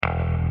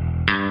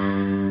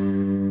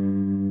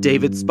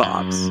David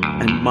Sparks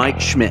and Mike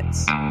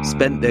Schmitz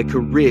spent their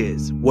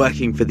careers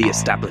working for the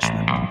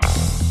establishment.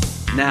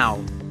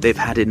 Now, they've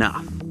had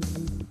enough.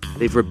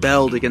 They've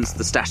rebelled against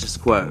the status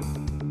quo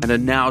and are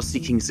now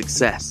seeking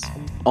success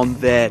on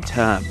their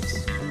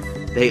terms.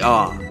 They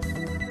are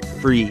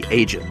free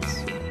agents.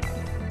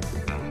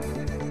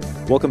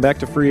 Welcome back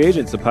to Free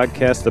Agents, a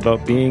podcast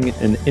about being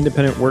an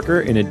independent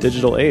worker in a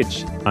digital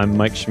age. I'm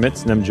Mike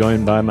Schmitz, and I'm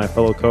joined by my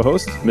fellow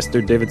co-host,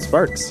 Mr. David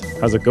Sparks.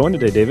 How's it going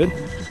today, David?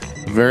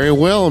 Very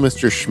well,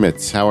 Mr.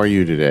 Schmitz. How are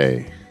you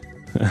today?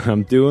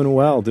 I'm doing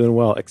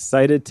well.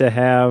 Excited to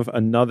have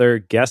another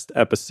guest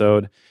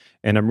episode,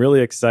 and I'm really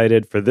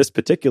excited for this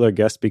particular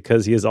guest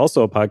because he is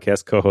also a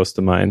podcast co-host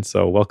of mine.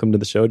 So welcome to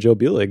the show, Joe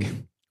Buhlig.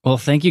 Well,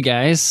 thank you,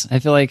 guys. I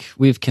feel like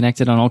we've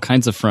connected on all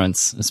kinds of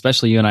fronts,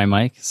 especially you and I,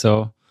 Mike.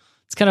 So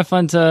it's kind of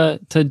fun to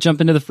jump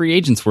into the free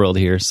agents world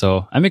here.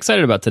 So I'm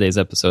excited about today's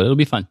episode. It'll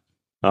be fun.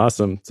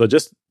 Awesome. So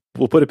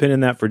we'll put a pin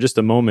in that for just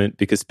a moment,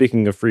 because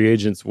speaking of free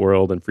agents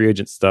world and free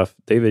agent stuff,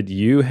 David,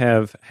 you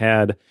have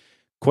had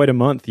quite a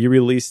month. You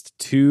released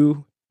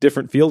 2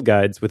 different field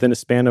guides within a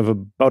span of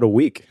about a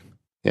week.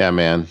 Yeah,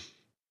 man.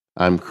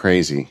 I'm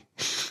crazy.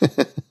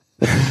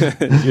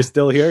 You're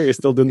still here? You're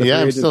still doing the free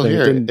agent thing?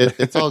 Yeah, I'm still here.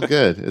 It's all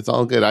good. It's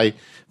all good.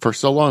 For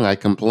so long, I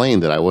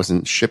complained that I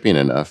wasn't shipping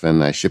enough,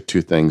 and I shipped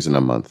 2 things in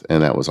a month,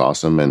 and that was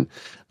awesome. And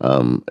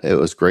it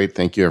was great.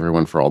 Thank you,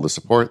 everyone, for all the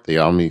support. The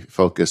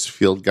OmniFocus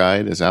field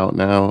guide is out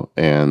now,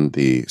 and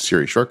the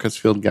Siri Shortcuts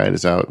field guide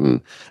is out.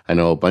 And I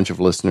know a bunch of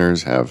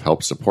listeners have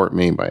helped support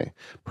me by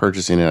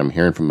purchasing it. I'm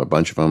hearing from a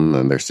bunch of them,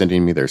 and they're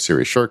sending me their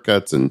Siri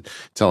Shortcuts and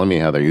telling me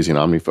how they're using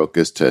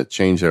OmniFocus to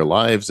change their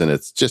lives. And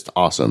it's just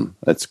awesome.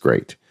 That's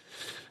great.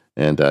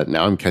 And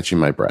now I'm catching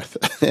my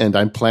breath, and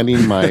I'm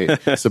planning my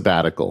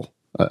sabbatical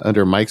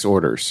under Mike's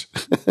orders.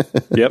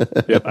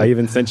 Yep. I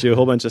even sent you a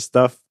whole bunch of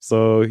stuff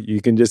so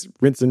you can just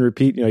rinse and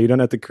repeat. You don't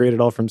have to create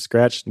it all from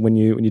scratch. When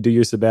you do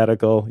your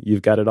sabbatical,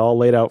 you've got it all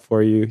laid out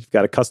for you. You've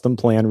got a custom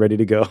plan ready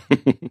to go.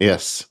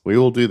 Yes, we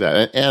will do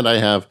that. And I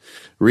have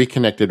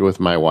reconnected with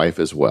my wife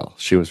as well.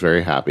 She was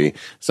very happy.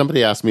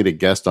 Somebody asked me to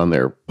guest on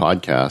their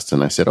podcast,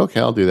 and I said,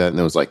 okay, I'll do that. And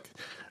it was like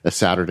a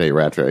Saturday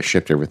right after I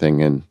shipped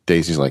everything. And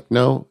Daisy's like,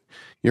 no,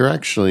 you're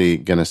actually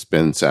going to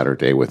spend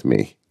Saturday with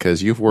me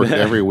because you've worked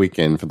every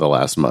weekend for the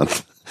last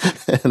month.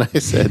 And I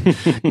said,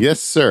 yes,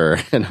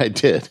 sir. And I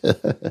did.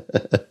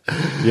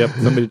 Yep.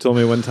 Somebody told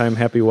me one time,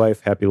 happy wife,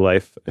 happy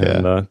life.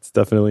 And it's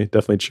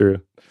definitely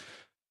true.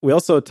 We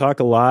also talk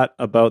a lot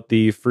about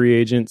the Free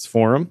Agents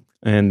Forum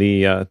and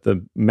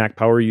the Mac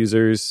Power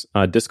Users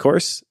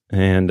discourse.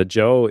 And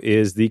Joe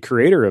is the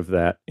creator of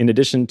that. In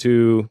addition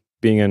to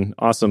being an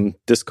awesome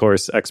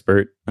discourse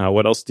expert,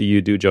 what else do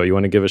you do, Joe? You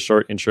want to give a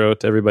short intro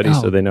to everybody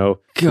so they know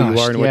who you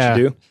are and what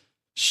you do?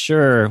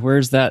 Sure.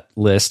 Where's that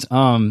list?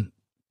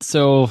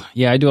 So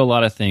I do a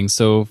lot of things.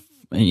 So,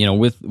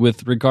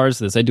 with regards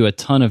to this, I do a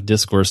ton of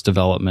discourse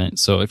development.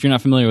 So if you're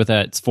not familiar with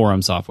that, it's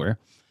forum software.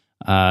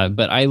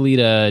 But I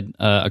lead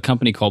a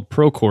company called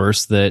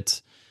ProCourse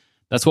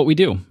that's what we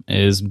do,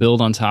 is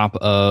build on top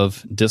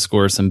of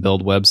discourse and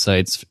build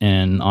websites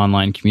and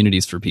online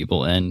communities for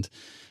people. And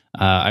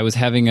I was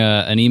having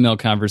an email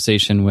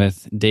conversation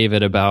with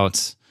David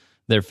about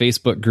their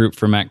Facebook group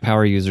for Mac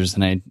Power users,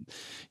 and I,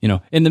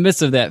 in the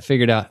midst of that,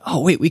 figured out,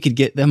 oh wait, we could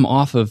get them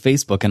off of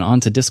Facebook and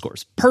onto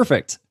Discourse.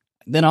 Perfect.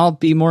 Then I'll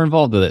be more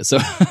involved with it. So,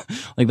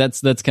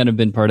 that's kind of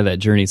been part of that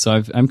journey.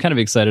 So I'm kind of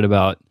excited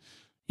about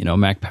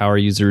Mac Power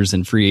users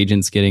and free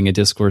agents getting a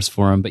Discourse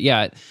forum. But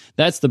yeah,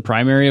 that's the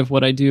primary of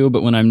what I do.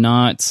 But when I'm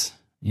not,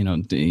 if you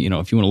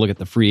want to look at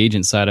the free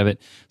agent side of it,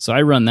 so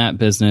I run that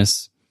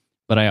business,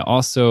 but I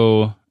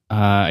also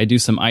I do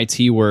some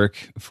IT work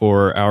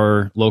for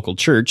our local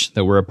church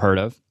that we're a part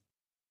of.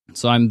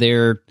 So I'm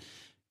there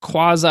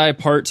quasi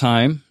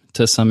part-time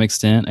to some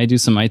extent. I do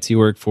some IT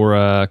work for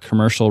a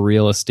commercial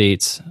real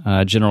estate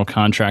general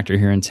contractor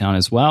here in town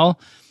as well.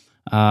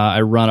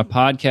 I run a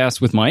podcast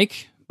with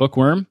Mike,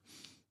 Bookworm,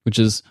 which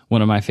is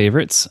one of my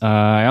favorites.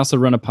 I also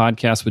run a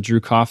podcast with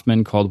Drew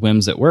Kaufman called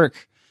Whims at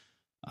Work.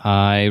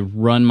 I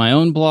run my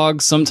own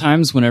blog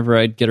sometimes whenever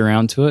I get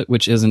around to it,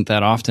 which isn't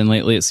that often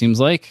lately, it seems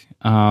like.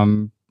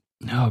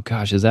 Oh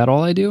gosh, is that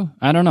all I do?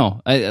 I don't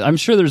know. I'm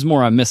sure there's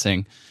more I'm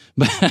missing,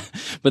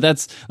 but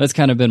that's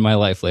kind of been my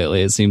life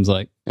lately, it seems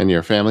like. And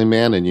you're a family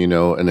man, and you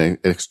know an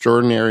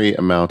extraordinary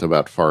amount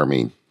about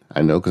farming.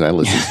 I know because I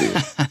listen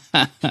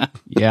to you.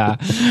 Yeah,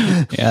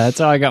 that's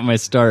how I got my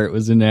start,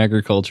 was in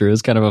agriculture. It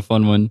was kind of a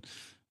fun one.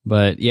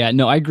 But yeah,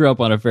 no, I grew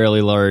up on a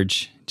fairly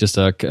large, just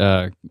I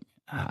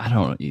don't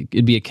know,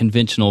 it'd be a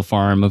conventional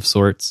farm of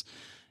sorts.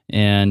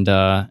 And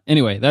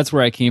anyway, that's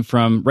where I came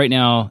from. Right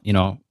now,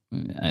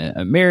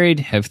 I'm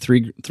married, have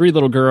three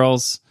little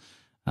girls.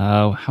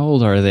 How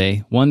old are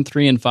they? 1,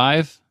 3, and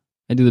 5.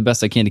 I do the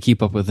best I can to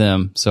keep up with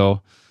them.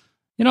 So,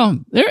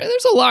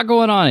 there's a lot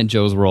going on in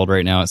Joe's world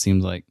right now, it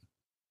seems like.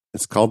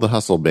 It's called the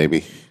hustle,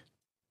 baby.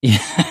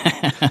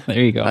 Yeah,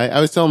 there you go. I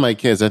was telling my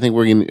kids, I think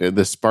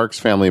the Sparks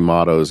family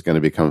motto is going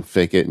to become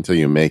 "fake it until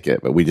you make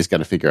it," but we just got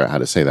to figure out how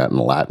to say that in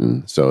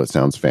Latin so it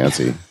sounds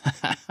fancy.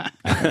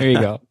 There you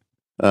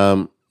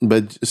go.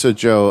 But so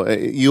Joe,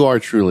 you are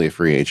truly a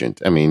free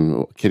agent. I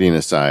mean, kidding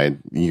aside,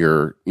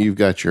 you've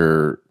got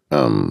your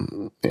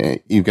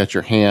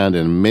hand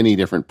in many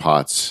different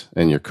pots,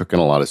 and you're cooking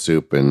a lot of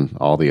soup and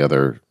all the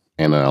other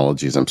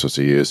analogies I'm supposed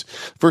to use.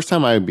 First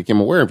time I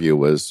became aware of you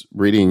was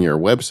reading your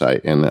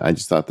website, and I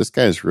just thought this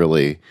guy's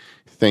really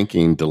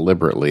thinking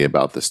deliberately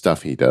about the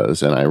stuff he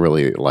does, and I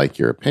really like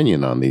your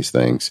opinion on these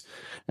things.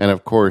 And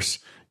of course,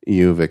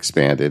 you've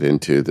expanded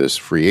into this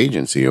free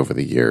agency over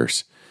the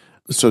years.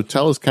 So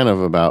tell us kind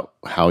of about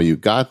how you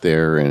got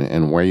there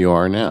and where you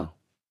are now.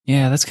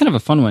 Yeah, that's kind of a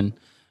fun one.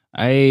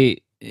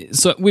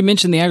 So we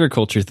mentioned the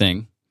agriculture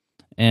thing,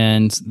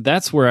 and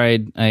that's where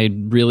I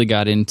really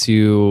got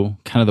into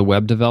kind of the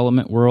web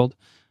development world.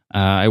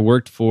 I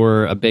worked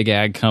for a big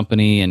ag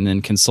company and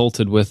then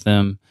consulted with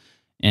them.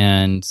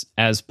 And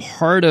as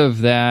part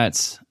of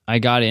that, I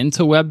got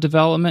into web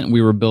development.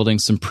 We were building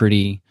some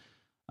pretty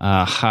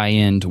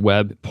high-end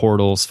web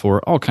portals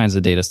for all kinds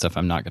of data stuff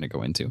I'm not going to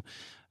go into.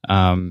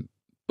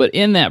 But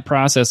in that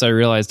process, I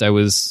realized I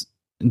was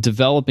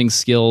developing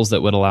skills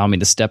that would allow me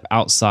to step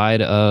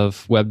outside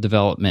of web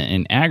development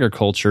and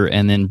agriculture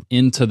and then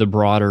into the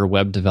broader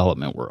web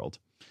development world.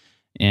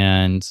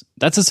 And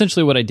that's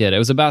essentially what I did. It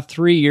was about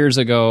 3 years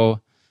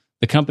ago.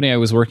 The company I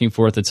was working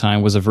for at the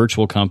time was a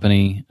virtual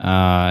company.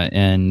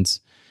 And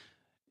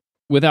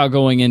without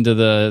going into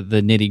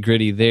the nitty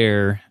gritty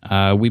there,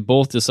 we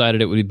both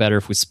decided it would be better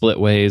if we split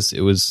ways.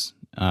 It was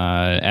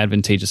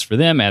advantageous for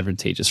them,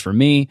 advantageous for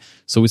me.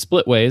 So we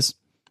split ways.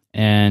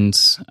 And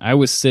I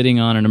was sitting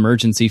on an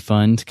emergency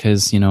fund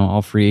because,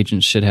 all free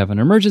agents should have an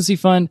emergency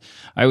fund.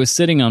 I was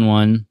sitting on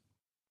one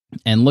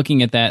and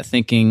looking at that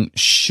thinking,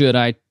 should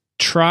I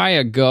try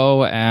a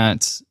go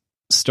at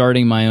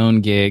starting my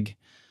own gig,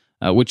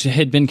 which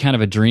had been kind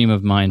of a dream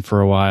of mine for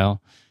a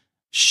while?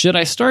 Should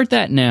I start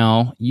that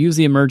now, use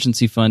the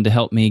emergency fund to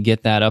help me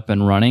get that up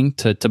and running,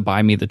 to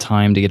buy me the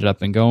time to get it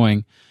up and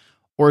going?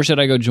 Or should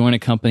I go join a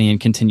company and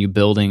continue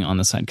building on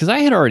the side? Because I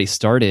had already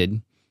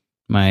started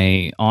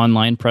my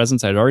online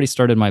presence. I'd already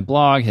started my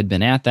blog, had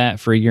been at that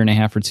for 1.5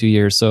 years or 2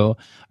 years. So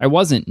I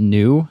wasn't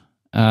new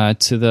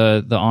to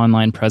the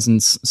online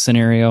presence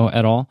scenario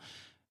at all,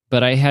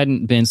 but I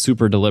hadn't been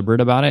super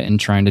deliberate about it and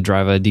trying to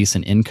drive a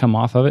decent income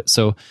off of it.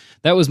 So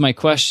that was my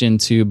question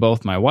to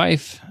both my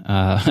wife,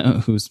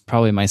 who's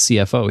probably my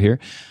CFO here,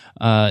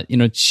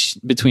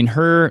 between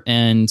her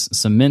and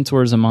some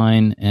mentors of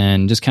mine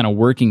and just kind of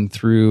working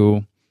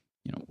through,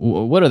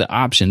 what are the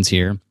options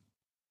here?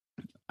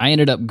 I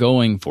ended up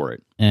going for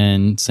it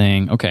and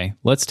saying, okay,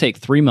 let's take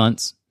 3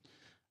 months.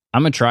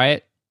 I'm going to try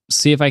it,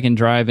 see if I can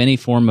drive any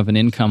form of an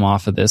income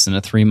off of this in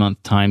a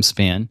 3-month time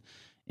span.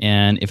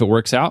 And if it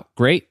works out,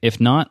 great. If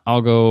not,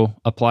 I'll go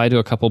apply to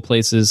a couple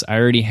places. I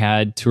already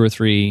had 2 or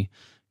 3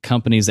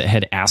 companies that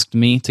had asked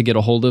me to get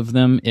a hold of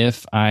them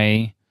if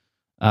I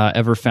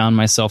ever found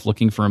myself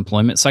looking for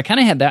employment. So I kind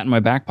of had that in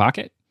my back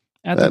pocket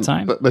at the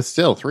time. But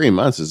still, 3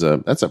 months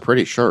that's a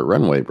pretty short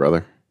runway,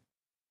 brother.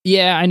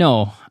 Yeah, I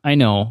know.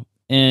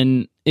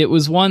 And it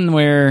was one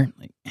where,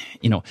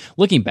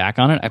 looking back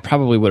on it, I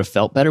probably would have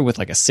felt better with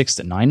like a 6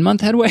 to 9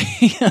 month headway.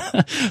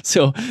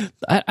 So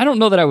I don't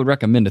know that I would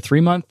recommend a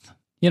 3-month,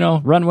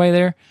 runway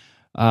there.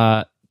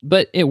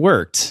 But it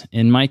worked.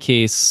 In my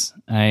case,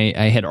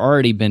 I had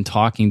already been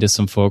talking to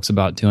some folks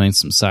about doing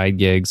some side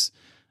gigs.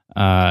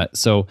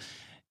 So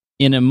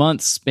in a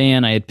month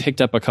span, I had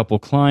picked up a couple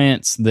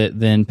clients that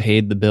then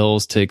paid the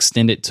bills to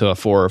extend it to a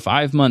 4 or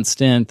 5 month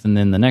stint. And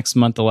then the next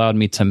month allowed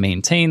me to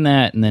maintain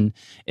that. And then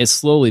it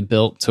slowly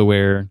built to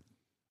where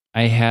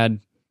I had,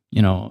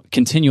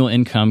 continual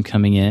income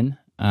coming in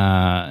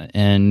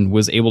and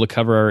was able to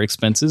cover our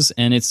expenses.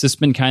 And it's just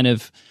been kind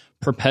of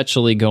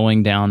perpetually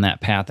going down that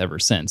path ever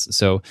since.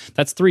 So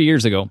that's 3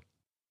 years ago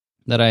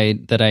that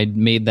I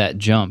made that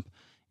jump.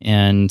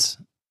 And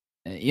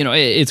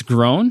it's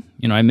grown.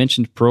 I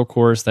mentioned Pro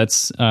Course.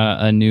 That's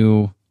a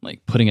new,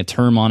 putting a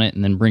term on it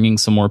and then bringing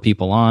some more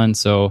people on.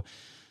 So,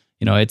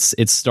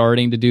 it's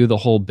starting to do the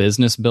whole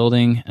business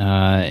building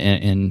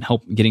and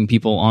help getting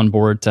people on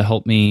board to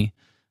help me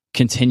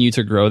continue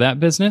to grow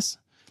that business.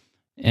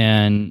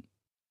 And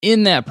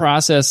in that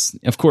process,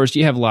 of course,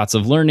 you have lots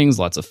of learnings,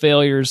 lots of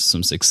failures,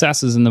 some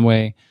successes in the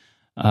way,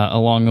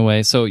 along the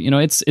way. So,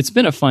 it's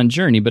been a fun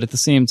journey, but at the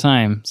same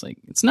time,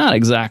 it's not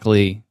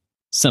exactly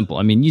simple.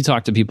 I mean, you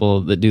talk to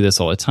people that do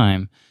this all the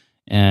time,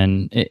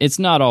 and it's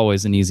not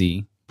always an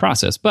easy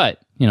process.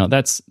 But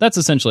that's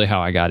essentially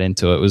how I got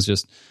into it. It was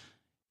just,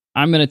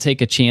 I'm going to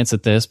take a chance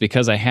at this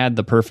because I had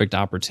the perfect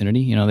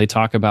opportunity. They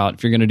talk about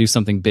if you're going to do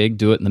something big,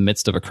 do it in the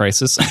midst of a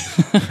crisis.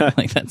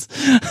 That's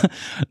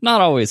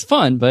not always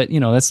fun, but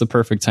that's the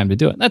perfect time to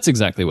do it. That's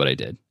exactly what I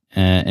did,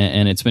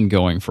 and it's been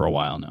going for a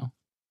while now.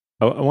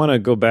 I want to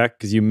go back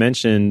because you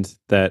mentioned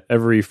that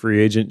every free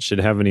agent should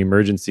have an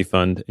emergency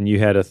fund, and you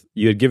had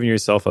given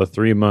yourself a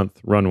 3-month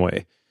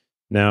runway.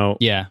 Now,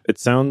 yeah, it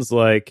sounds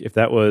like if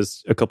that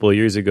was a couple of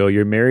years ago,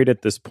 you're married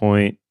at this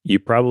point. You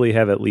probably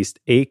have at least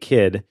a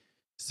kid.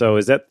 So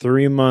is that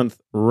 3-month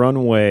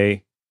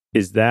runway?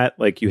 Is that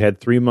like you had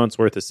 3 months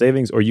worth of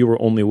savings, or you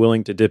were only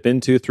willing to dip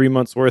into 3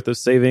 months worth of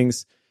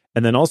savings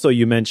And then also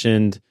you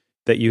mentioned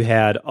that you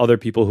had other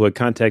people who had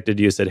contacted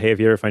you, said, hey, if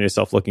you ever find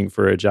yourself looking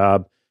for a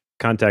job,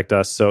 contact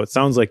us. So it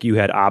sounds like you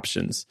had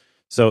options.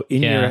 So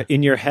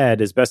in your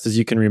head, as best as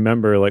you can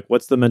remember, like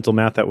what's the mental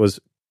math that was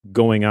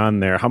going on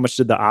there? How much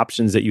did the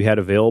options that you had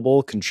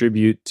available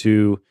contribute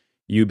to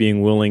you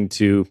being willing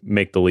to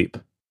make the leap?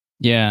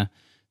 Yeah.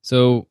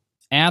 So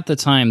at the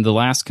time, the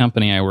last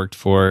company I worked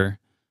for,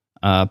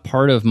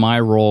 part of my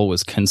role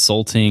was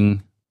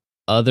consulting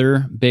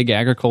other big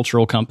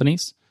agricultural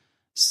companies.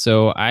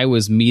 So I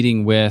was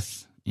meeting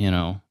with,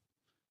 not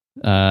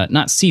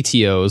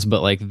CTOs,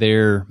 but like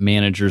their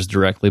managers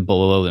directly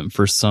below them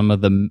for some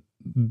of the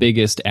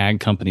biggest ag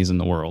companies in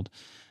the world.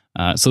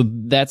 So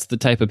that's the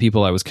type of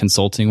people I was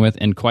consulting with.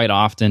 And quite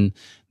often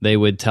they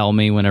would tell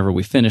me whenever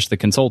we finished the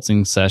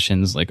consulting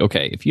sessions, like,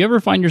 okay, if you ever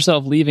find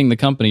yourself leaving the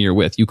company you're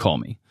with, you call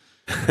me.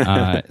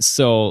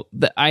 So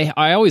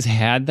I always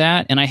had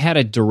that, and I had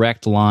a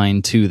direct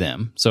line to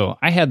them. So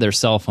I had their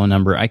cell phone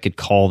number. I could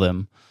call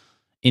them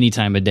any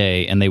time of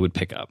day and they would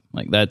pick up.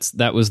 Like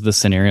that was the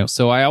scenario.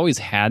 So I always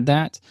had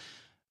that.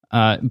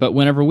 But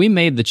whenever we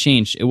made the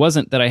change, it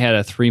wasn't that I had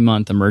a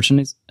 3-month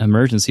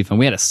emergency fund.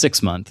 We had a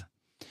 6-month.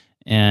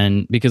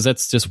 And because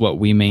that's just what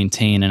we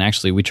maintain. And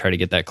actually we try to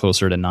get that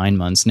closer to 9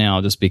 months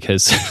now, just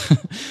because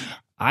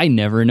I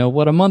never know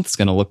what a month's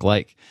going to look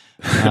like.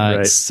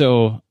 Right.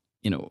 So,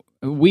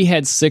 we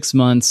had 6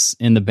 months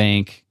in the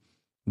bank.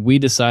 We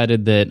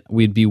decided that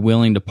we'd be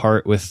willing to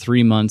part with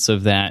 3 months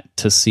of that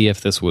to see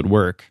if this would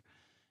work,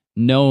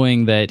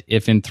 knowing that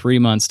if in 3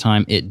 months'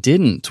 time it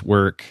didn't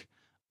work,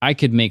 I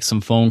could make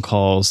some phone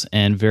calls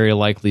and very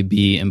likely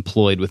be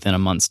employed within a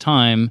month's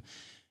time.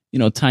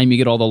 Time you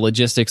get all the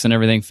logistics and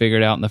everything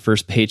figured out and the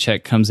first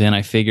paycheck comes in,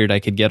 I figured I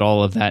could get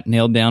all of that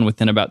nailed down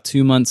within about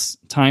 2 months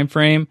time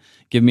frame.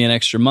 Give me an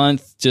extra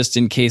month just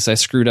in case I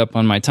screwed up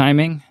on my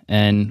timing,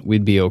 and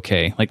we'd be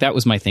okay. Like that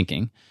was my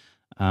thinking.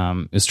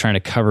 Was trying to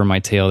cover my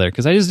tail there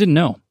because I just didn't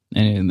know.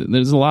 And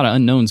there's a lot of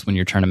unknowns when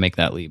you're trying to make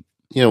that leap.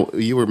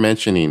 You were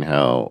mentioning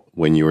how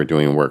when you were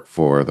doing work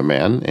for the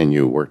man and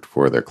you worked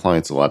for their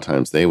clients, a lot of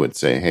times they would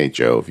say, hey,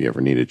 Joe, if you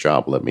ever need a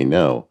job, let me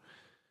know.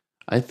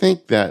 I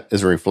think that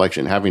is a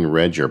reflection, having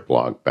read your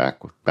blog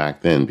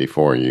back then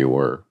before you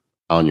were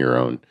on your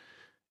own,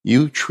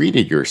 you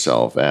treated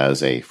yourself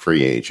as a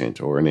free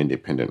agent or an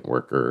independent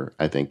worker,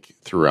 I think,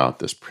 throughout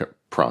this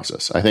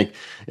process. I think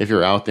if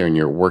you're out there and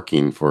you're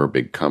working for a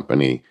big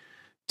company,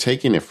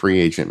 taking a free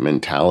agent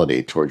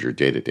mentality towards your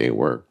day-to-day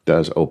work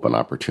does open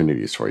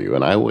opportunities for you.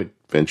 And I would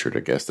venture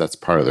to guess that's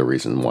part of the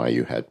reason why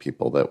you had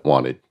people that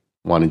wanted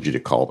you to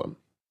call them.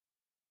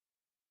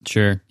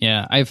 Sure.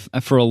 Yeah.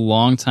 For a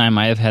long time,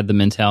 I have had the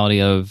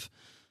mentality of,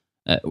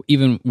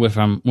 even when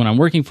I'm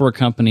working for a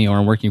company or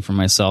I'm working for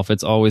myself,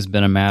 it's always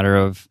been a matter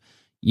of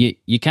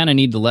you kind of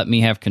need to let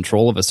me have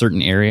control of a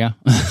certain area.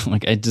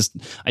 Like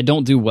I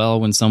don't do well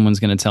when someone's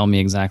going to tell me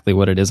exactly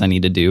what it is I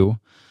need to do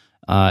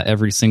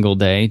every single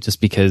day,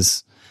 just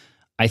because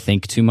I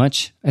think too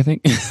much. I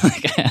think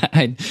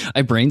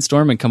I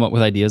brainstorm and come up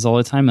with ideas all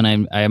the time,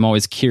 and I'm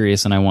always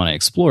curious and I want to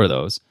explore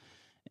those.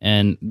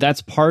 And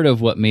that's part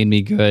of what made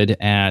me good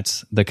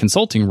at the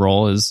consulting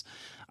role is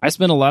I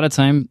spent a lot of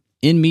time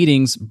in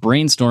meetings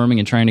brainstorming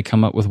and trying to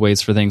come up with ways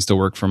for things to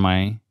work for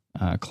my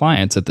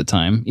clients at the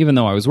time. Even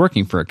though I was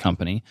working for a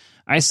company,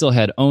 I still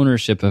had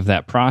ownership of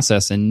that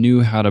process and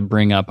knew how to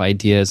bring up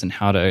ideas and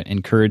how to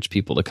encourage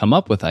people to come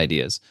up with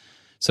ideas.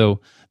 So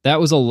that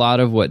was a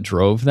lot of what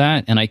drove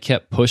that, and I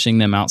kept pushing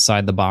them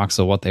outside the box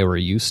of what they were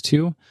used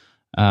to.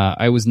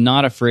 I was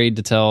not afraid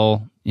to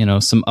tell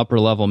some upper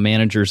level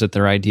managers that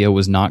their idea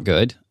was not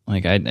good.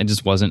 Like I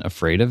just wasn't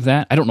afraid of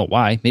that. I don't know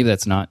why. Maybe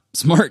that's not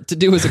smart to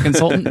do as a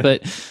consultant,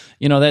 but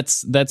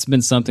that's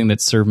been something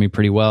that's served me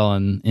pretty well.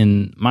 And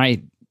in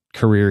my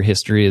career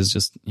history is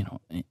just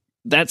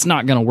that's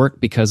not going to work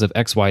because of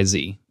X, Y,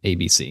 Z,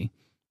 ABC.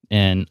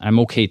 And I'm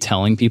okay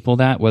telling people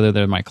that, whether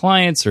they're my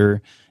clients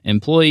or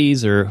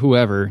employees or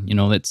whoever,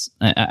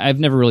 I've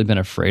never really been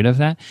afraid of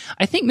that.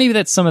 I think maybe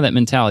that's some of that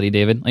mentality,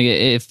 David. Like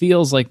it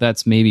feels like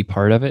that's maybe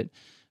part of it,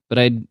 but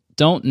I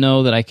don't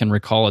know that I can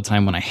recall a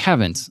time when I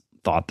haven't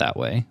thought that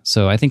way.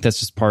 So I think that's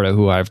just part of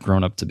who I've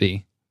grown up to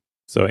be.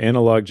 So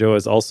Analog Joe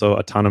is also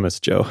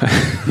Autonomous Joe.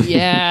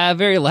 Yeah,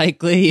 very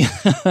likely.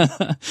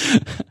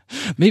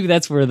 Maybe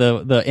that's where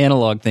the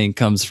analog thing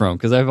comes from,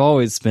 because I've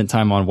always spent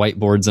time on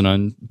whiteboards and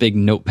on big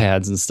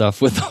notepads and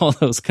stuff with all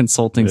those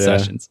consulting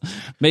sessions.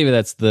 Maybe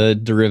that's the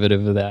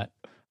derivative of that.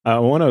 I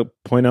want to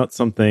point out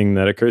something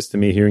that occurs to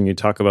me hearing you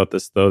talk about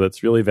this, though,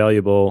 that's really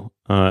valuable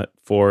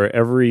for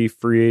every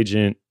free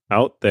agent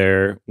out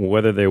there,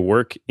 whether they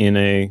work in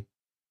a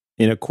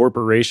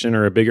corporation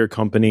or a bigger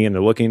company and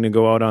they're looking to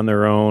go out on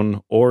their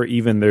own, or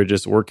even they're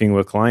just working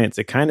with clients.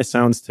 It kind of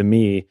sounds to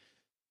me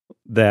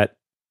that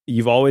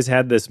you've always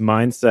had this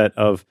mindset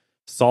of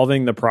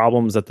solving the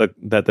problems that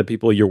the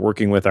people you're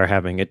working with are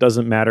having. It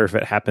doesn't matter if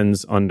it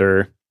happens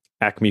under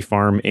Acme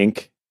Farm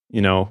Inc.,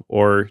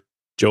 or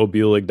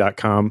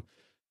joebuhlig.com.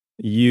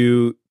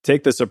 You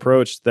take this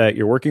approach that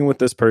you're working with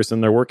this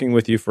person, they're working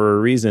with you for a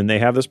reason, they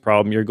have this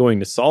problem, you're going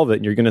to solve it,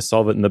 and you're going to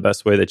solve it in the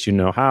best way that you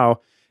know how.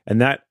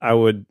 And that, I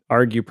would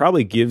argue,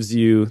 probably gives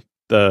you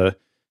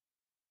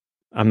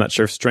I'm not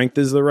sure if strength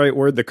is the right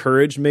word, the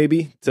courage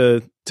maybe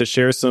to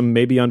share some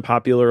maybe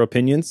unpopular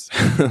opinions.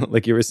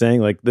 Like you were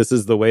saying, like this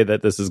is the way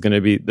that this is going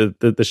to be,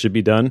 that this should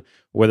be done,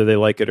 whether they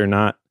like it or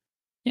not.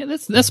 Yeah,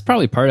 that's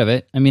probably part of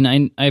it. I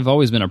mean, I've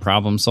always been a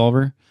problem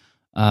solver.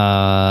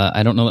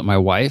 I don't know that my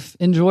wife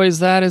enjoys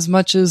that as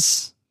much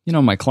as,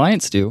 my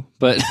clients do,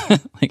 but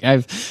like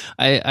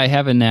I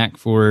have a knack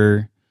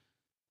for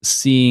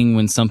seeing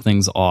when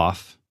something's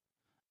off.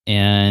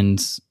 And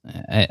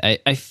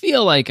I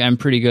feel like I'm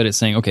pretty good at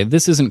saying, okay,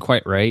 this isn't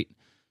quite right.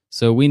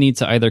 So we need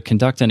to either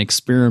conduct an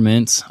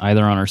experiment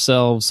either on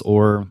ourselves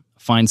or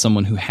find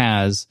someone who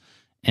has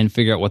and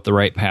figure out what the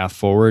right path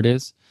forward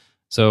is.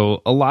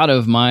 So a lot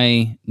of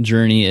my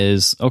journey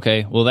is,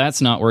 okay, well,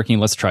 that's not working.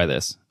 Let's try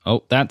this.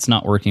 Oh, that's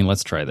not working.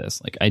 Let's try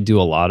this. Like I do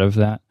a lot of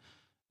that.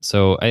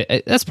 So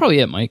that's probably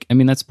it, Mike. I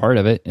mean, that's part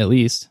of it, at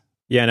least.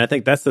 Yeah, and I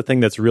think that's the thing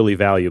that's really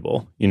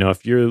valuable.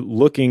 If you're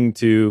looking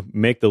to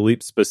make the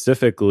leap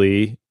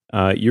specifically,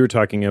 you were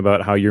talking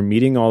about how you're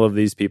meeting all of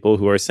these people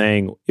who are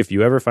saying, if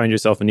you ever find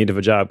yourself in need of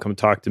a job, come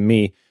talk to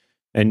me.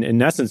 And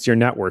in essence, you're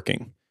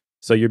networking.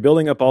 So you're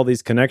building up all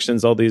these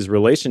connections, all these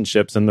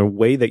relationships. And the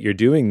way that you're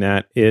doing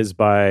that is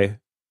by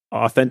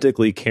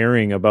authentically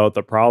caring about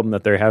the problem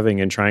that they're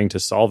having and trying to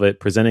solve it,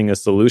 presenting a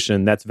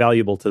solution that's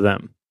valuable to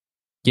them.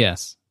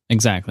 Yes.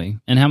 Exactly.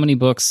 And how many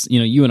books,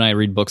 you and I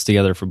read books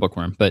together for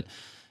Bookworm, but,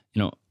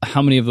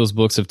 how many of those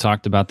books have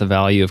talked about the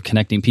value of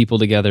connecting people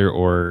together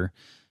or,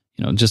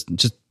 just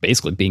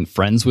basically being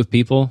friends with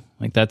people?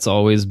 Like that's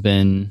always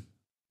been,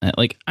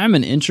 like I'm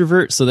an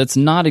introvert, so that's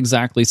not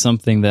exactly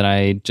something that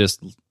I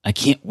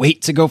can't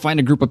wait to go find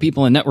a group of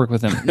people and network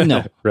with them.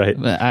 No.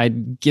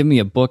 Right. Give me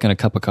a book and a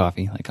cup of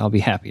coffee. Like I'll be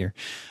happier.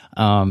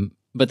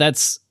 But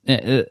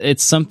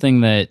it's something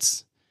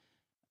that,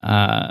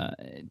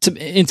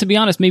 to be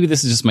honest, maybe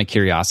this is just my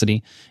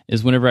curiosity,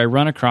 is whenever I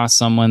run across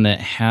someone that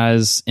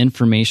has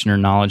information or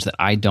knowledge that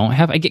I don't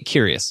have, I get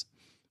curious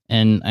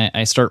and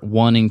I start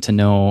wanting to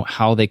know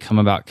how they come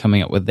about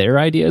coming up with their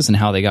ideas and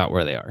how they got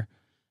where they are.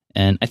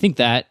 And I think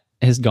that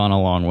has gone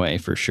a long way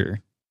for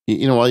sure.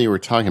 While you were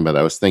talking about it,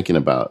 I was thinking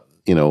about,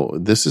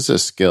 this is a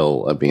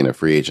skill of being a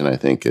free agent, I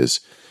think is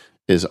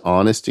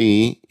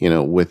honesty,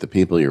 with the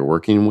people you're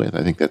working with.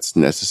 I think that's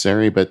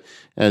necessary. But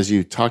as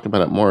you talked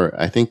about it more,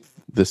 I think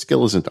the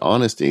skill isn't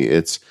honesty.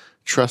 It's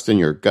trust in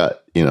your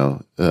gut,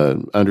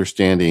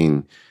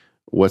 understanding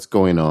what's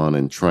going on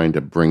and trying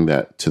to bring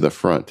that to the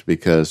front.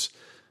 Because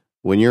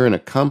when you're in a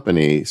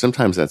company,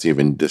 sometimes that's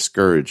even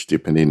discouraged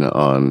depending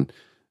on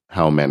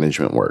how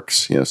management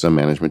works. Some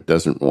management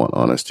doesn't want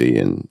honesty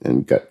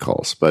and gut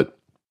calls. But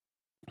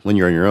when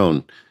you're on your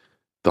own,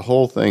 the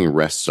whole thing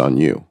rests on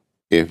you.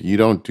 If you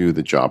don't do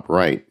the job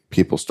right,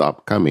 people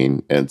stop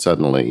coming and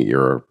suddenly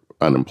you're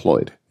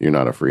unemployed. You're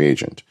not a free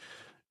agent.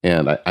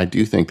 And I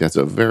do think that's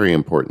a very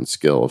important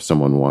skill if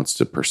someone wants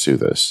to pursue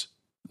this.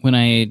 When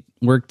I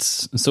worked,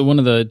 so one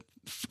of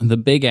the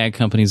big ag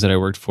companies that I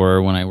worked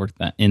for, when I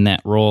worked in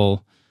that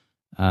role,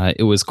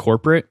 it was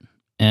corporate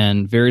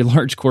and very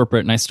large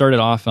corporate. And I started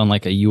off on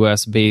like a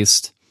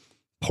US-based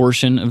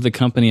portion of the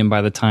company. And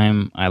by the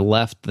time I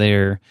left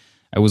there,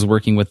 I was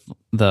working with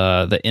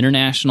the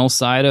international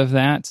side of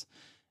that.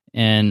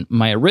 And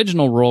my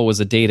original role was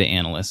a data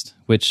analyst,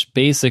 which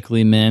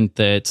basically meant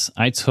that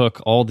I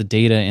took all the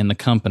data in the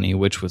company,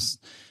 which was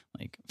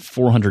like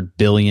 400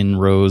 billion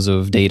rows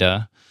of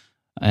data.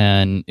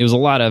 And it was a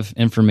lot of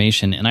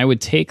information. And I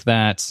would take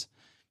that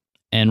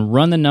and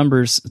run the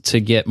numbers to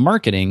get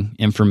marketing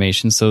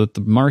information so that the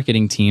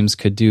marketing teams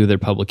could do their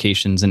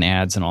publications and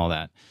ads and all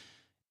that.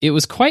 It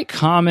was quite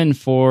common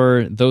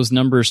for those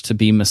numbers to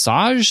be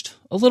massaged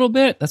a little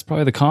bit. That's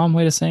probably the calm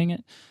way of saying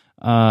it.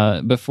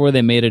 Before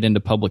they made it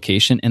into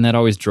publication, and that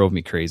always drove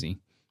me crazy.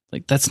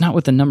 Like, that's not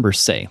what the numbers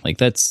say.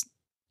 Like,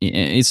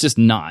 it's just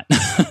not.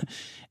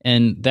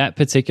 And that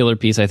particular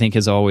piece, I think,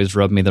 has always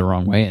rubbed me the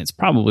wrong way. It's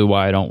probably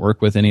why I don't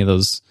work with any of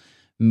those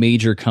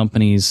major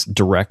companies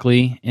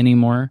directly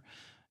anymore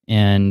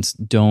and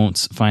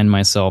don't find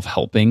myself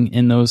helping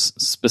in those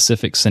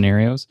specific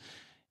scenarios.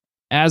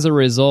 As a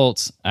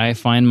result, I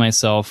find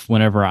myself,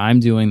 whenever I'm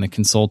doing the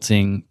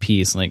consulting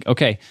piece, like,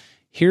 okay,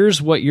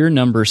 here's what your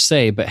numbers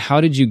say, but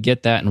how did you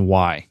get that and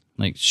why?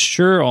 Like,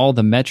 sure, all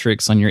the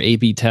metrics on your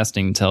A/B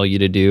testing tell you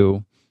to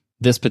do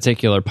this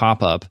particular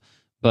pop-up,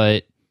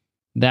 but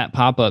that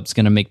pop-up's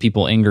going to make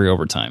people angry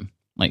over time.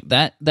 Like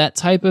that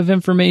type of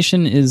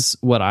information is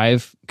what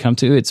I've come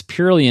to. It's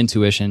purely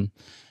intuition.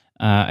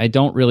 I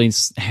don't really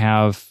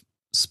have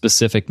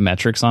specific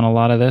metrics on a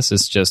lot of this.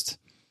 It's just,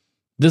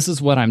 this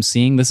is what I'm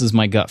seeing. This is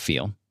my gut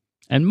feel.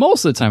 And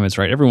most of the time it's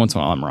right. Every once in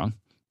a while I'm wrong.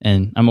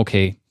 And I'm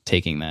okay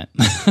taking that.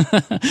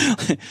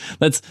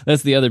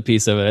 That's the other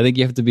piece of it. I think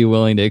you have to be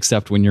willing to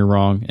accept when you're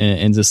wrong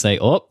and just say,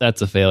 oh,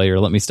 that's a failure.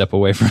 Let me step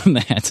away from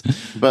that.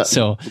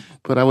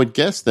 But I would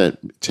guess that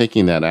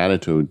taking that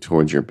attitude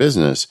towards your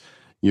business,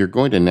 you're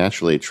going to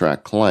naturally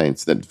attract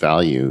clients that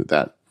value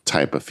that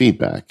type of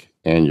feedback,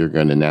 and you're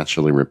going to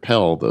naturally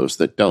repel those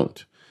that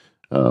don't.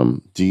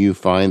 Do you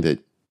find that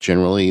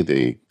generally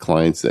the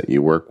clients that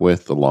you work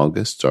with the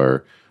longest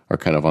are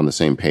kind of on the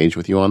same page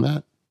with you on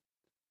that?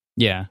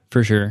 Yeah,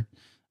 for sure.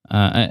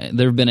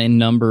 There have been a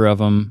number of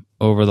them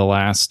over the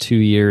last 2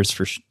 years,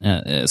 for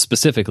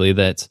specifically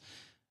that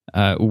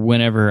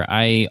whenever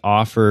I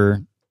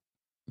offer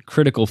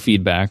critical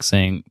feedback,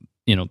 saying,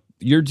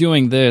 you're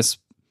doing this,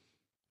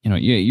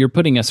 you're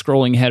putting a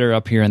scrolling header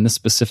up here in this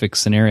specific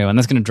scenario, and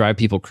that's going to drive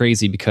people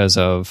crazy because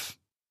of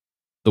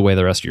the way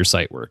the rest of your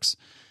site works.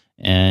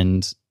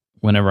 And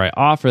whenever I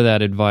offer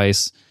that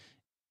advice,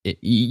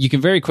 you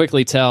can very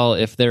quickly tell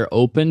if they're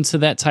open to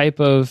that type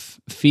of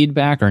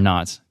feedback or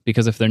not.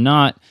 Because if they're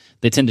not,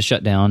 they tend to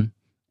shut down,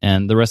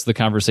 and the rest of the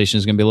conversation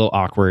is going to be a little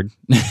awkward.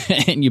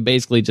 And you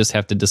basically just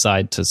have to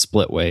decide to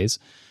split ways,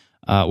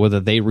 whether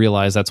they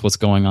realize that's what's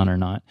going on or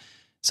not.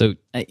 So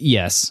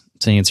yes,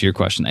 to answer your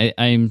question,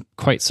 I'm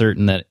quite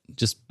certain that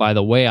just by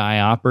the way I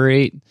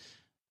operate,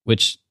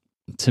 which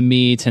to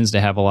me tends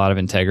to have a lot of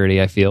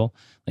integrity, I feel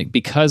like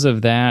because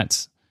of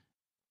that,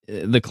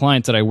 the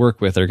clients that I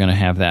work with are going to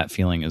have that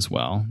feeling as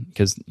well.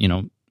 Because,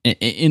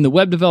 in the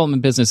web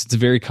development business, it's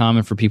very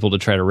common for people to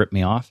try to rip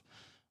me off.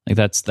 Like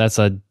that's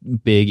a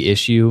big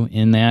issue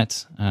in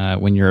that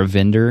when you're a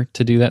vendor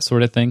to do that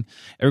sort of thing.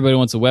 Everybody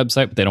wants a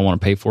website, but they don't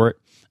want to pay for it.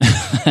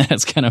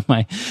 That's kind of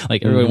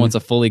everybody wants a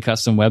fully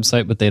custom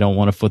website, but they don't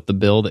want to foot the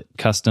bill that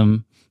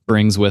custom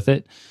brings with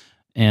it.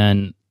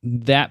 And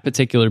that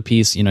particular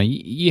piece,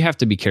 you have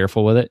to be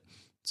careful with it.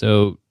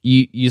 So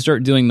you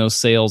start doing those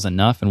sales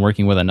enough and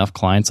working with enough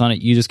clients on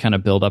it, you just kind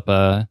of build up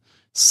a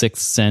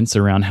sixth sense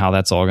around how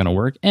that's all going to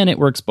work. And it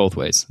works both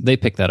ways. They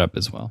pick that up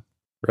as well.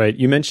 Right.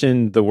 You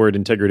mentioned the word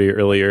integrity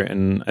earlier,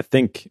 and I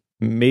think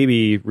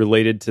maybe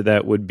related to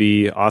that would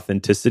be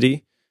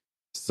authenticity.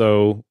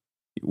 So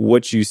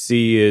what you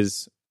see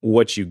is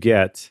what you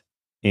get.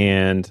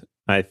 And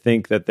I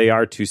think that they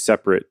are two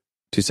separate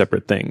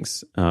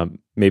things.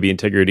 Maybe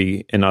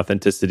integrity and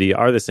authenticity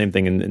are the same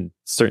thing in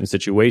certain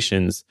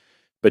situations.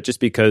 But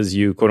just because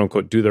you, quote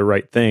unquote, do the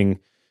right thing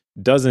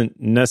doesn't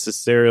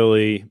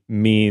necessarily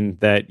mean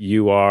that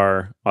you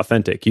are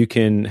authentic. You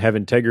can have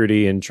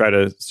integrity and try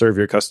to serve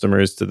your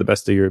customers to the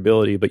best of your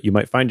ability, but you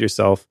might find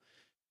yourself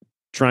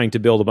trying to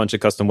build a bunch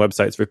of custom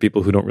websites for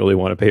people who don't really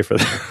want to pay for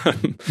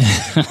them.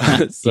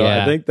 So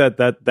yeah. I think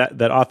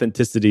that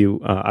authenticity,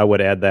 I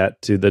would add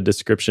that to the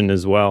description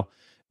as well.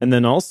 And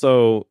then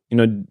also,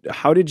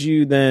 how did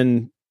you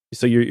then...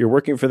 So you're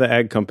working for the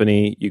ag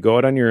company, you go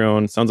out on your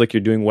own. Sounds like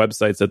you're doing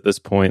websites at this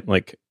point.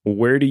 Like,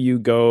 where do you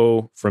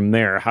go from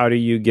there? How do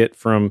you get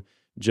from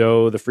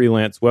Joe, the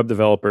freelance web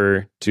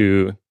developer,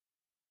 to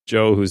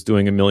Joe, who's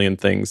doing a million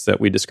things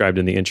that we described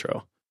in the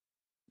intro?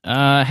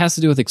 It has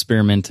to do with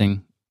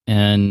experimenting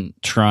and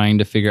trying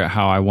to figure out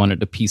how I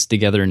wanted to piece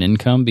together an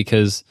income,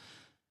 because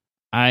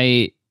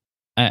I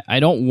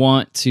don't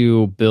want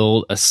to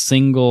build a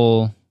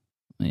single...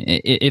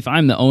 If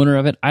I'm the owner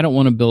of it, I don't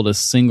want to build a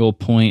single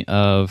point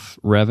of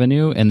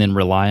revenue and then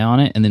rely on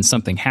it, and then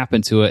something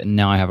happened to it, and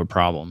now I have a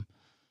problem,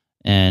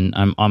 and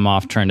I'm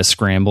off trying to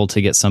scramble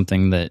to get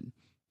something that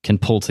can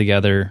pull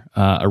together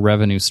a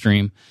revenue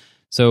stream.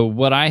 So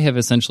what I have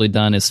essentially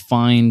done is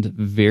find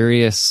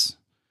various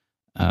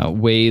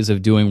ways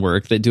of doing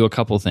work that do a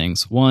couple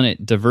things. One,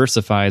 it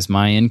diversifies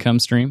my income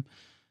stream,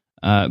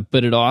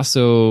 but it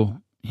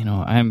also,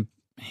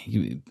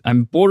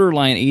 I'm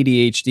borderline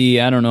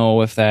ADHD. I don't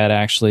know if that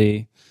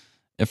actually,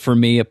 for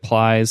me,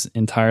 applies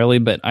entirely,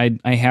 but I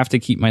have to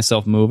keep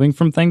myself moving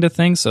from thing to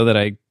thing so that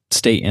I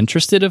stay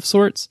interested of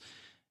sorts.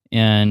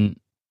 And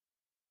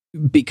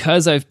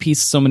because I've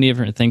pieced so many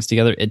different things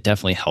together, it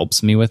definitely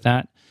helps me with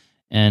that.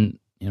 And,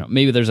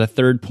 maybe there's a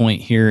third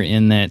point here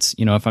in that,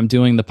 if I'm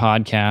doing the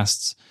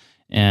podcasts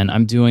and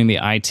I'm doing the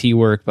IT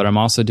work, but I'm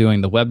also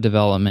doing the web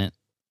development,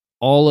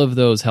 all of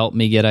those help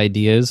me get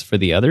ideas for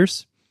the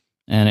others.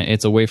 And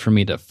it's a way for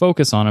me to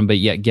focus on them, but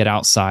yet get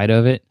outside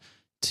of it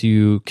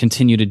to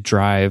continue to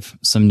drive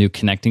some new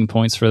connecting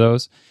points for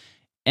those.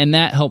 And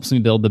that helps me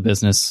build the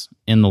business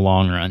in the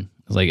long run.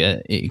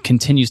 It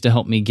continues to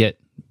help me get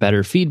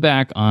better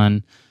feedback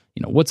on,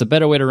 what's a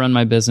better way to run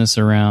my business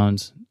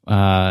around,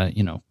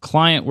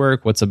 client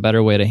work, what's a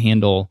better way to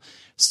handle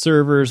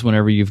servers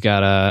whenever you've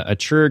got a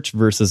church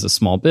versus a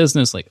small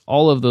business. Like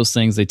all of those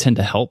things, they tend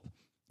to help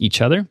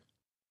each other,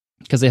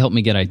 because they help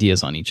me get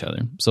ideas on each other.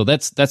 So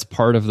that's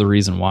part of the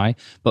reason why.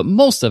 But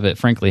most of it,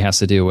 frankly, has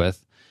to do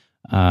with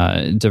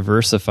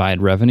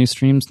diversified revenue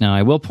streams. Now,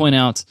 I will point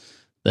out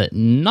that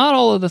not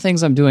all of the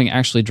things I'm doing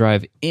actually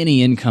drive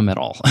any income at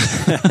all.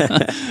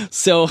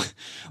 So,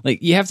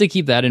 you have to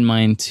keep that in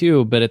mind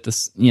too. But at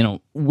this,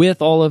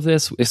 with all of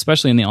this,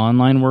 especially in the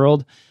online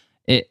world,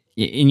 and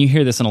you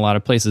hear this in a lot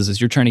of places, is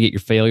you're trying to get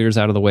your failures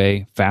out of the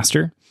way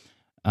faster.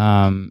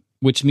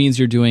 Which means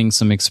you're doing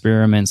some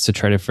experiments to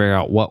try to figure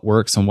out what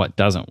works and what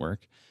doesn't work.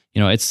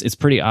 It's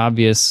pretty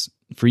obvious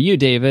for you,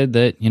 David,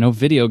 that,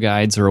 video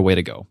guides are a way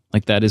to go.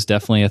 That is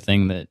definitely a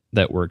thing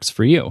that works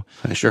for you.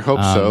 I sure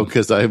hope so,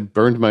 because I've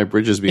burned my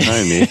bridges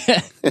behind me.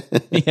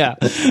 Yeah.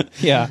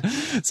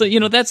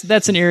 So,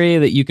 that's an area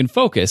that you can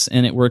focus,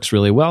 and it works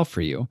really well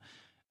for you.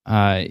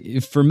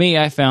 For me,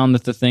 I found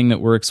that the thing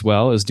that works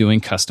well is doing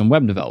custom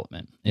web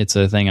development. It's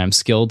a thing I'm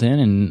skilled in,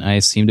 and I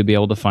seem to be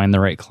able to find the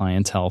right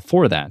clientele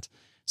for that.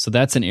 So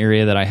that's an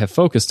area that I have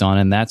focused on,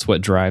 and that's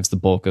what drives the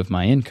bulk of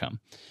my income.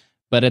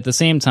 But at the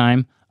same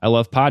time, I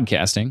love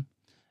podcasting,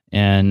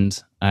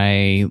 and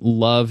I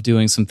love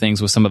doing some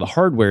things with some of the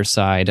hardware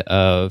side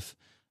of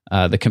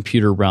the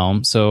computer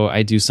realm. So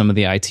I do some of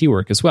the IT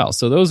work as well.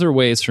 So those are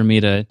ways for me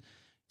to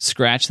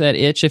scratch that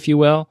itch, if you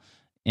will,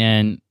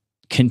 and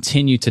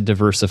continue to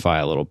diversify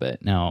a little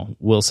bit. Now,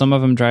 will some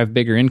of them drive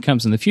bigger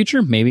incomes in the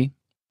future? Maybe.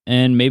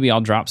 And maybe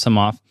I'll drop some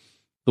off.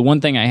 The one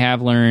thing I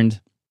have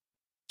learned,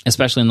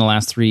 especially in the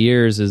last 3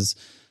 years, is,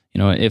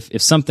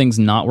 if something's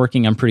not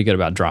working, I'm pretty good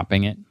about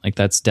dropping it. Like,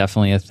 that's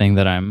definitely a thing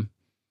that I'm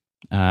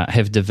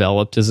have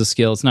developed as a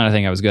skill. It's not a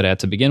thing I was good at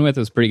to begin with.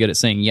 I was pretty good at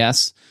saying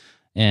yes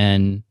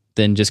and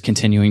then just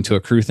continuing to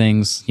accrue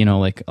things,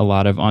 like a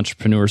lot of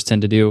entrepreneurs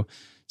tend to do.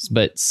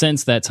 But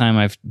since that time,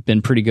 I've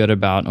been pretty good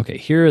about, okay,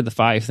 here are the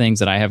 5 things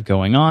that I have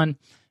going on.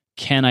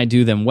 Can I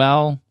do them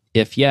well?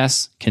 If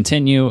yes,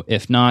 continue.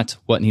 If not,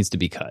 what needs to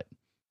be cut?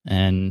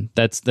 And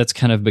that's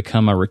kind of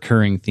become a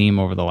recurring theme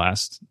over the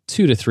last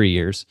 2 to 3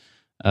 years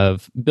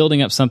of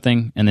building up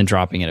something and then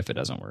dropping it if it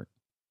doesn't work.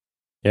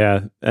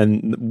 Yeah,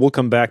 and we'll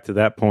come back to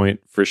that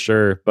point for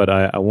sure. But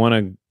I want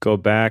to go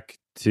back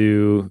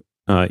to,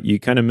 you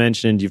kind of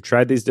mentioned you've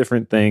tried these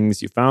different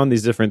things. You found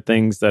these different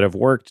things that have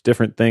worked,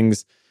 different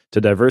things to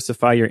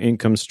diversify your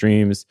income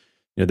streams.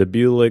 The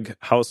Buhlig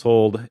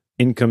household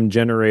income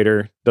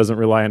generator doesn't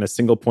rely on a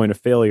single point of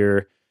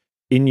failure.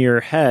 In your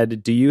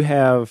head, do you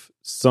have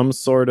some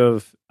sort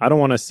of, I don't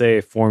want to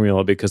say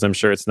formula because I'm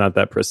sure it's not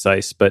that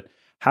precise, but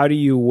how do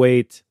you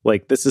weight,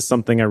 like, this is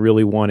something I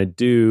really want to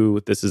do,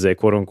 this is a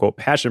quote unquote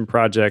passion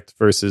project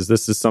versus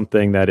this is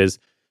something that is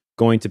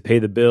going to pay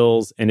the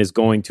bills and is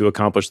going to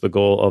accomplish the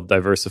goal of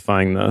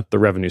diversifying the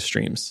revenue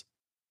streams?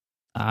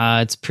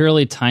 It's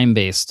purely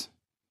time-based.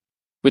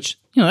 Which,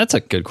 that's a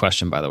good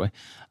question, by the way.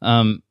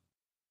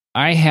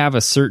 I have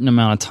a certain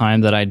amount of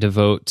time that I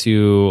devote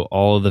to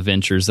all of the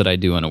ventures that I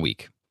do in a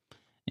week.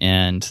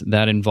 And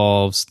that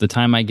involves the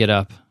time I get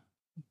up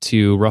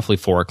to roughly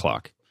 4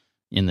 o'clock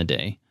in the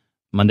day,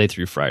 Monday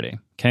through Friday.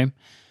 Okay.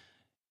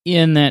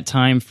 In that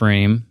time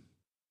frame,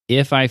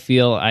 if I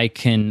feel I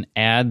can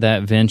add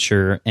that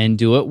venture and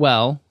do it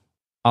well,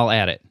 I'll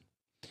add it.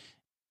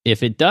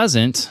 If it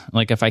doesn't,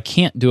 like if I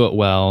can't do it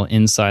well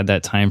inside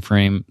that time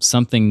frame,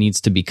 something needs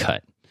to be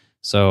cut.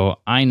 So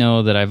I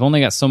know that I've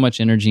only got so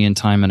much energy and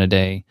time in a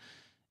day.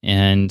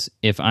 And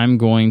if I'm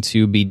going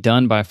to be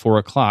done by 4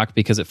 o'clock,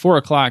 because at 4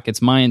 o'clock,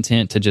 it's my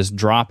intent to just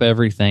drop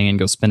everything and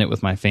go spend it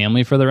with my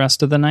family for the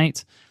rest of the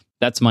night.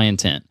 That's my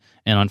intent.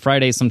 And on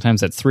Friday,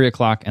 sometimes at 3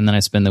 o'clock, and then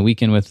I spend the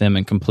weekend with them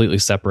and completely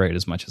separate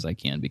as much as I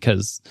can,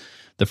 because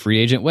the free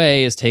agent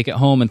way is take it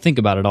home and think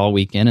about it all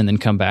weekend and then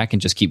come back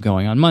and just keep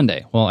going on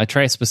Monday. Well, I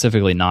try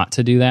specifically not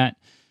to do that.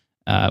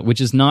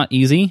 Which is not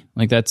easy.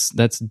 Like that's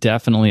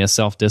definitely a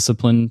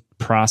self-discipline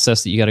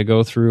process that you got to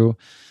go through.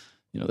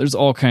 There's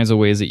all kinds of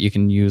ways that you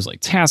can use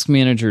like task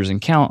managers and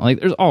count. Like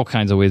there's all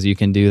kinds of ways you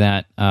can do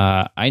that.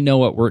 I know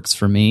what works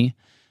for me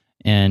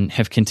and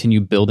have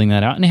continued building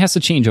that out, and it has to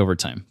change over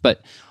time.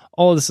 But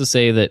all of this to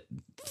say that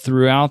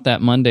throughout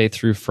that Monday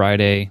through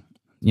Friday,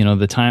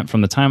 the time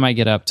from the time I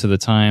get up to the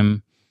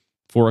time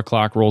 4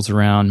 o'clock rolls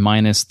around,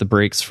 minus the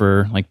breaks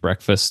for like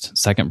breakfast,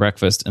 second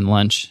breakfast, and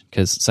lunch,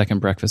 because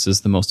second breakfast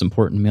is the most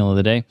important meal of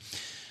the day.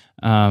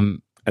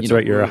 That's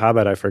right. You're a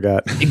hobbit. I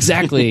forgot.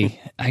 Exactly.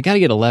 I got to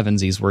get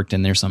 11sies worked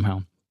in there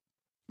somehow.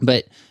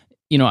 But,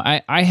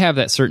 I have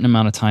that certain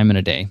amount of time in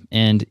a day.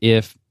 And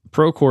if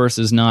ProCourse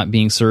is not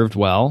being served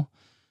well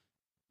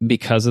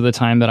because of the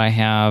time that I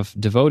have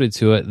devoted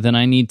to it, then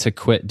I need to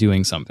quit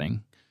doing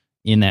something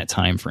in that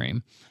time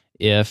frame.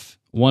 If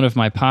one of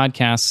my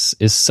podcasts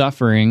is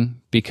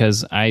suffering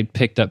because I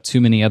picked up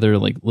too many other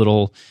like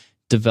little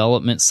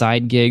development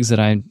side gigs that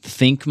I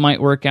think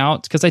might work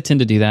out, because I tend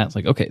to do that. It's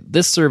like, okay,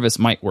 this service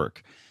might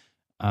work.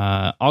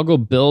 I'll go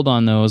build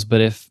on those,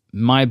 but if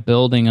my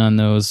building on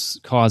those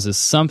causes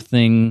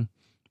something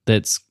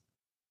that's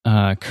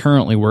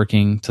currently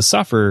working to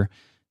suffer,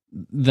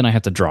 then I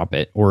have to drop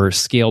it or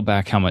scale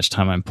back how much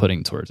time I'm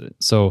putting towards it.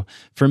 So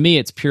for me,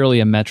 it's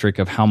purely a metric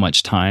of how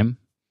much time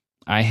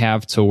I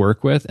have to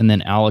work with, and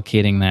then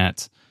allocating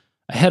that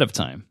ahead of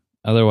time.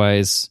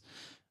 Otherwise,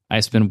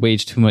 I spend way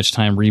too much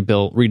time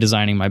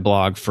redesigning my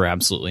blog for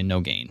absolutely no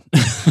gain.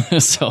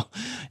 So,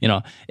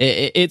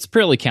 it's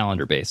purely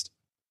calendar based.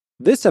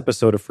 This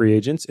episode of Free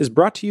Agents is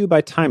brought to you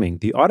by Timing,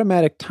 the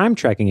automatic time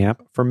tracking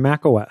app for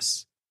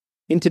macOS.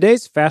 In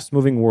today's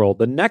fast-moving world,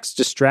 the next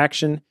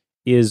distraction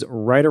is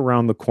right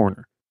around the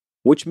corner,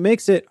 which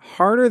makes it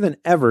harder than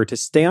ever to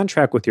stay on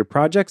track with your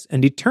projects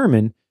and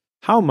determine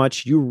how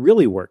much you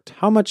really worked.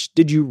 How much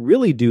did you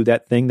really do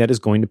that thing that is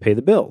going to pay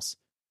the bills?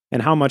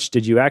 And how much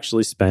did you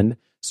actually spend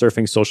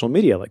surfing social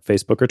media like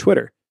Facebook or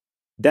Twitter?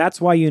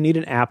 That's why you need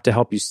an app to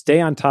help you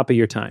stay on top of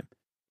your time.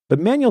 But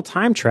manual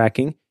time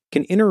tracking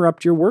can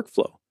interrupt your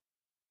workflow.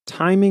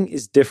 Timing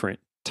is different.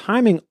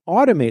 Timing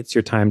automates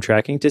your time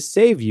tracking to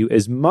save you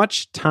as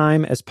much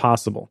time as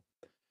possible.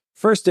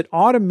 First, it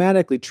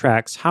automatically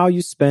tracks how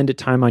you spend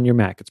time on your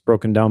Mac. It's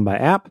broken down by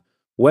app,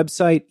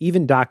 website,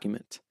 even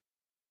document.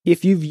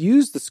 If you've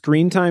used the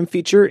screen time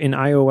feature in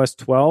iOS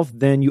 12,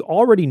 then you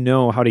already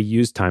know how to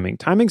use timing.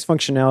 Timing's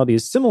functionality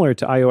is similar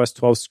to iOS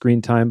 12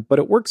 screen time, but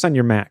it works on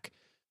your Mac.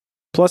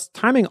 Plus,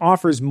 timing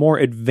offers more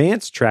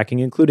advanced tracking,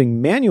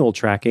 including manual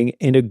tracking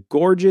and a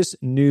gorgeous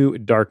new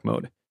dark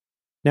mode.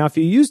 Now, if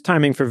you use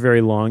timing for very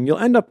long, you'll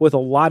end up with a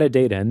lot of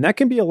data, and that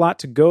can be a lot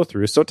to go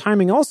through. So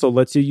timing also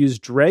lets you use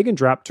drag and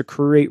drop to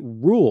create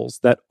rules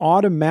that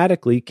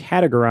automatically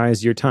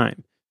categorize your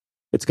time.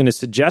 It's going to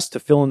suggest to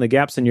fill in the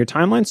gaps in your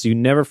timeline so you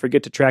never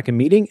forget to track a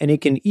meeting, and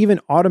it can even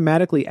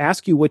automatically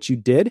ask you what you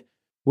did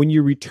when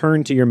you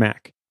return to your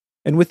Mac.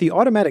 And with the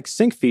automatic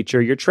sync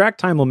feature, your track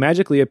time will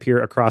magically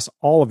appear across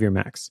all of your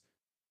Macs.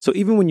 So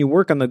even when you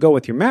work on the go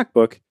with your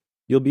MacBook,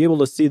 you'll be able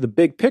to see the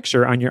big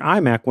picture on your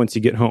iMac once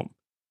you get home.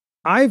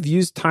 I've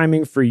used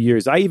timing for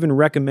years. I even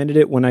recommended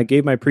it when I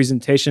gave my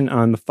presentation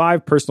on the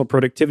 5 personal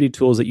productivity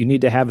tools that you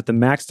need to have at the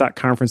MacStock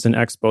Conference and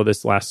Expo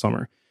this last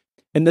summer.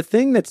 And the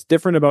thing that's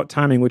different about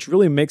timing, which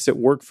really makes it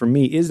work for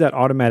me, is that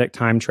automatic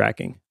time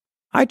tracking.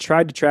 I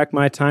tried to track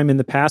my time in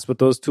the past with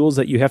those tools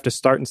that you have to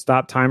start and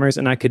stop timers,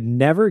 and I could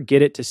never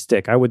get it to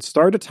stick. I would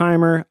start a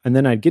timer, and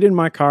then I'd get in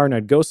my car and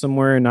I'd go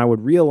somewhere, and I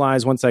would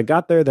realize once I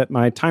got there that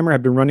my timer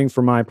had been running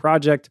for my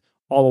project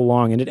all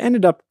along, and it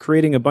ended up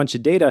creating a bunch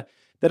of data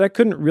that I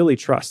couldn't really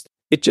trust.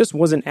 It just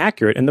wasn't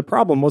accurate, and the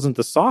problem wasn't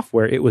the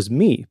software, it was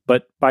me.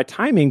 But by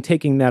timing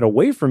taking that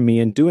away from me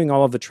and doing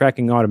all of the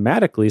tracking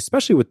automatically,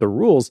 especially with the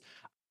rules,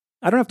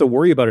 I don't have to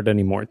worry about it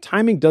anymore.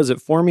 Timing does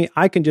it for me.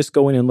 I can just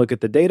go in and look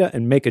at the data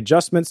and make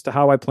adjustments to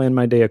how I plan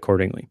my day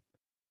accordingly.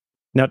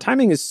 Now,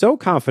 Timing is so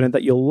confident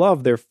that you'll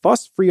love their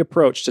fuss-free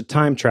approach to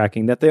time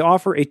tracking that they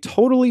offer a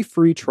totally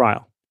free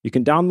trial. You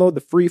can download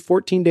the free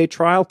 14-day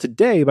trial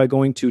today by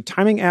going to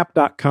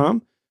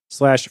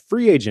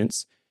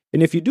timingapp.com/freeagents.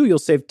 And if you do, you'll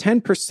save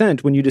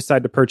 10% when you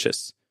decide to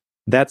purchase.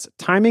 That's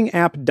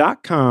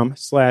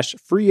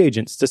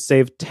timingapp.com/freeagents to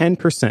save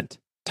 10%.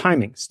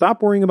 Timing.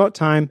 Stop worrying about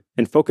time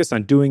and focus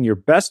on doing your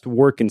best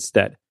work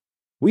instead.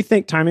 We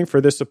thank Timing for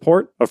their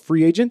support of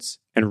Free Agents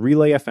and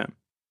Relay FM.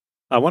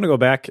 I want to go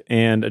back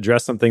and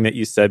address something that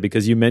you said,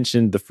 because you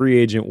mentioned the free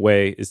agent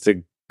way is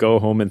to go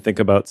home and think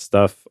about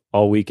stuff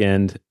all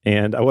weekend.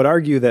 And I would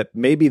argue that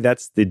maybe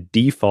that's the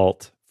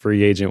default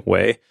free agent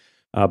way,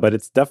 but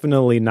it's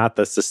definitely not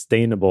the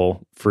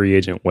sustainable free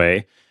agent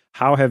way.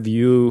 How have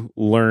you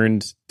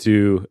learned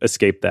to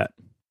escape that?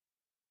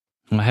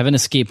 Well, I haven't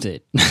escaped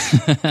it.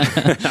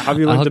 How have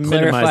you learned to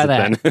minimize it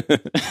then?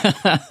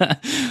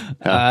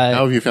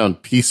 How have you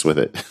found peace with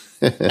it?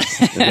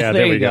 Yeah,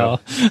 there we go.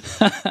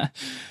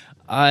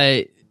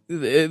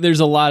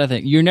 There's a lot of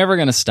things. You're never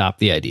going to stop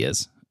the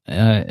ideas,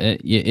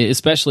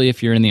 especially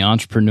if you're in the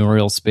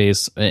entrepreneurial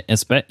space,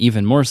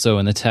 even more so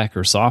in the tech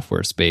or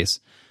software space.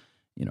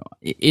 You know,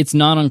 it's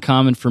not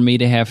uncommon for me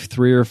to have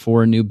 3 or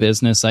 4 new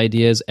business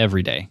ideas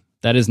every day.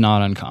 That is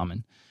not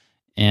uncommon.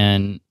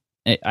 And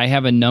I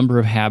have a number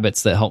of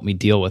habits that help me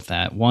deal with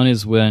that. One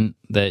is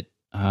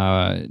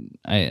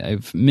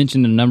I've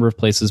mentioned in a number of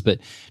places, but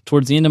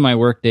towards the end of my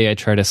workday, I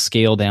try to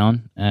scale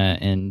down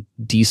and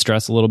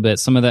de-stress a little bit.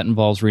 Some of that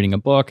involves reading a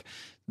book.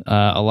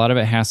 A lot of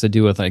it has to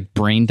do with like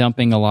brain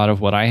dumping a lot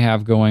of what I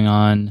have going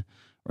on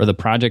or the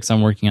projects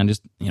I'm working on.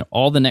 Just, you know,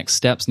 all the next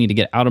steps need to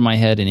get out of my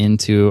head and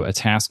into a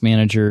task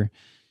manager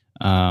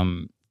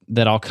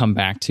that I'll come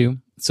back to.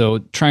 So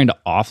trying to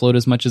offload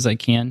as much as I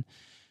can.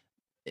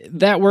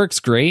 That works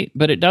great,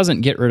 but it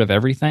doesn't get rid of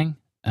everything.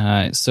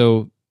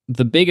 So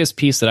the biggest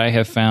piece that I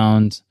have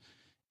found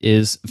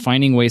is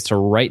finding ways to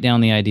write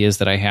down the ideas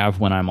that I have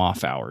when I'm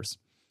off hours.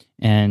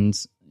 And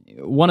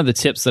one of the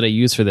tips that I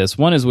use for this,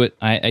 one is what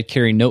I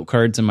carry note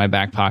cards in my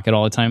back pocket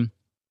all the time.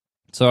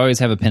 So I always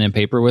have a pen and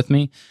paper with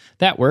me.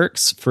 That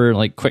works for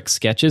like quick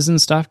sketches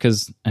and stuff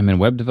because I'm in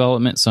web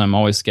development, so I'm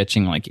always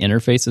sketching like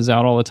interfaces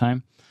out all the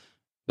time.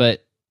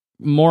 But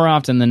more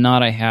often than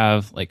not, I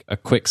have like a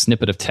quick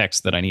snippet of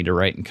text that I need to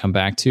write and come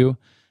back to.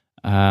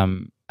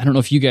 I don't know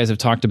if you guys have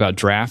talked about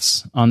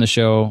drafts on the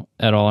show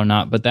at all or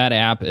not, but that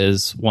app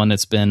is one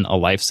that's been a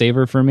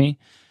lifesaver for me.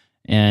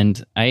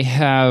 And I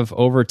have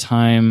over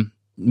time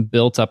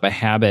built up a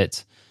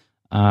habit.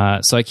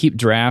 So I keep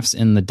drafts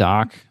in the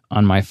dock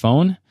on my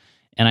phone,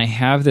 and I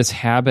have this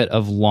habit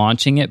of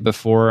launching it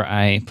before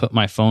I put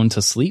my phone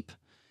to sleep,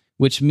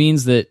 which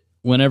means that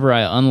whenever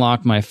I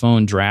unlock my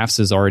phone, Drafts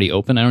is already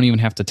open. I don't even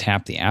have to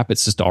tap the app.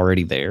 It's just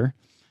already there.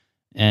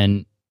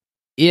 And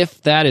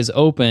if that is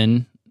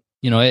open,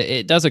 you know,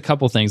 it does a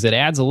couple things. It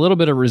adds a little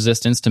bit of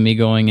resistance to me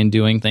going and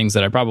doing things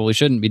that I probably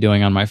shouldn't be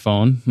doing on my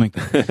phone, like,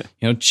 you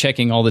know,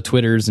 checking all the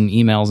Twitters and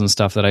emails and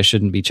stuff that I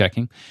shouldn't be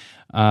checking.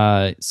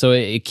 So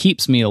it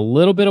keeps me a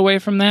little bit away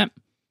from that.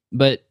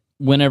 But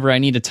whenever I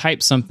need to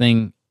type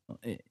something,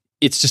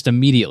 it's just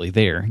immediately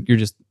there. You're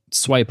just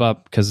swipe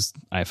up, because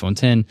iPhone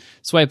 10,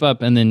 swipe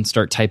up and then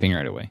start typing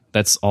right away.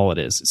 That's all it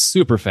is. It's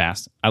super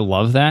fast. I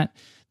love that.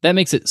 that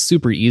makes it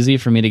super easy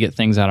for me to get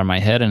things out of my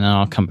head, and then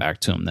I'll come back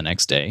to them the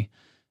next day.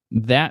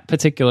 That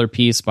particular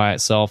piece by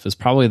itself is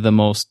probably the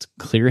most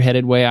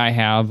clear-headed way I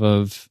have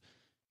of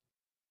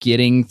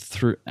getting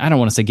through. I don't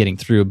want to say getting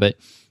through, but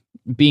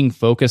being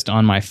focused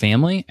on my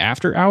family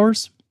after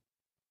hours.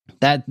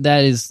 That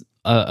is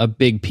a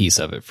big piece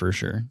of it for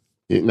sure.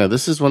 Now,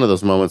 this is one of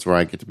those moments where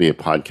I get to be a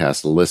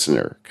podcast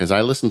listener, because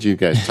I listened to you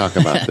guys talk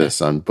about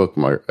this on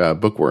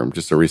Bookworm,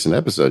 just a recent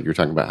episode. You're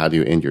talking about how do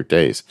you end your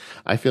days.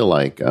 I feel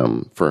like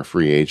for a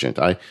free agent,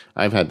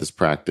 I've had this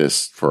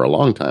practice for a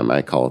long time.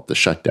 I call it the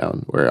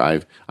shutdown, where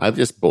I've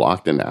just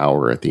blocked an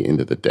hour at the end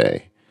of the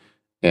day.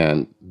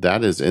 And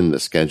that is in the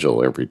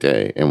schedule every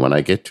day. And when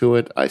I get to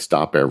it, I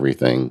stop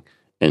everything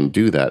and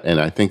do that.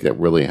 And I think that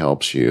really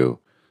helps you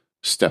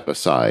step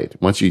aside.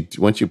 Once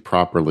you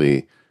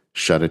properly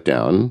shut it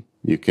down,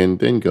 you can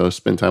then go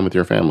spend time with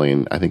your family.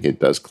 And I think it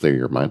does clear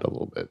your mind a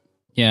little bit.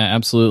 Yeah,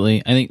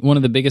 absolutely. I think one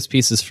of the biggest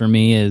pieces for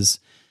me is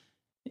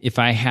if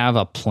I have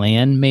a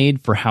plan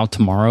made for how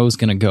tomorrow is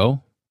going to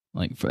go,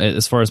 like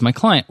as far as my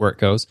client work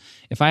goes,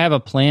 if I have a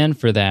plan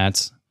for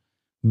that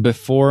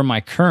before my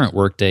current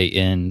workday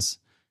ends,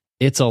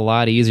 it's a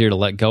lot easier to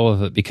let go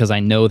of it because I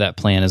know that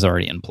plan is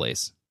already in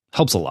place.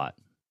 Helps a lot.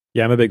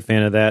 Yeah, I'm a big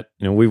fan of that.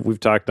 We've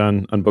talked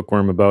on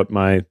Bookworm about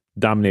my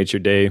Dominate Your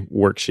Day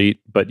worksheet,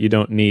 but you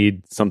don't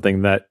need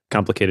something that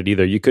complicated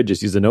either. You could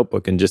just use a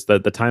notebook, and just the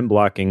time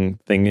blocking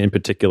thing in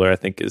particular, I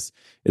think is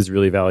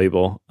really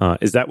valuable.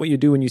 Is that what you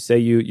do when you say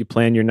you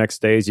plan your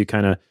next days? You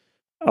kind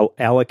of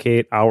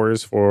allocate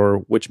hours for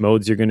which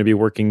modes you're going to be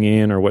working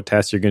in or what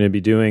tasks you're going to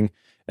be doing,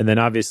 and then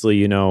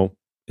obviously,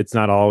 it's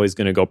not always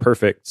going to go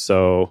perfect.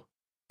 So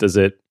does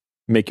it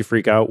make you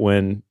freak out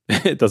when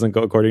it doesn't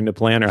go according to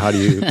plan, or how do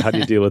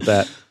you deal with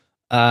that?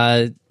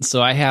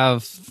 So I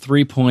have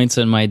 3 points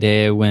in my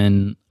day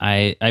when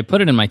I put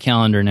it in my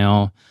calendar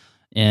now,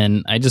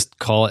 and I just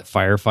call it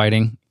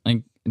firefighting.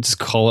 Like, just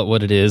call it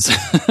what it is.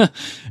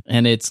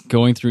 And it's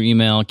going through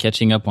email,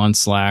 catching up on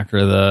Slack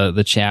or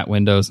the chat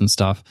windows and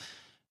stuff,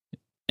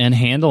 and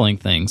handling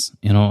things.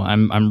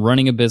 I'm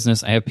running a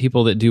business. I have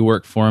people that do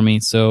work for me,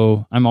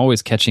 so I'm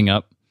always catching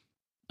up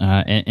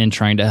and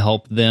trying to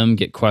help them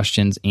get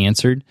questions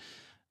answered,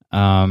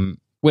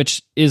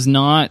 which is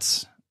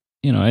not,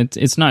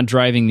 it's not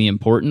driving the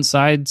important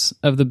sides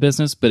of the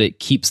business, but it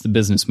keeps the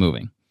business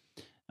moving.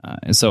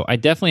 And so I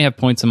definitely have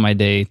points in my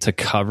day to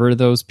cover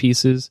those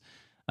pieces.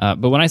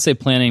 But when I say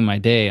planning my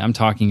day, I'm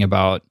talking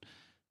about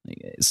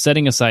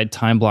setting aside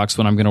time blocks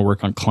when I'm going to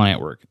work on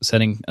client work,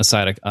 setting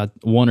aside a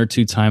 1 or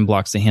 2 time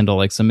blocks to handle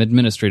like some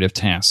administrative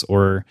tasks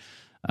or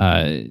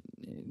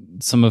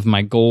some of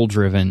my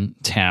goal-driven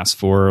tasks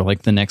for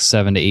like the next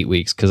 7 to 8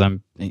 weeks, because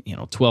I'm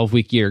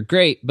 12-week year,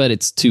 great, but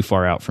it's too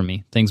far out for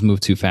me. Things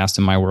move too fast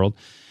in my world.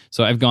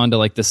 So I've gone to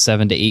like the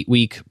 7 to 8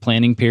 week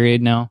planning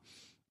period now.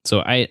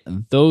 So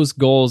those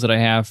goals that I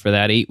have for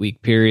that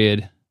 8-week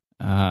period,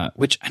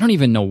 which I don't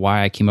even know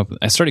why I came up with.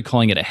 I started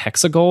calling it a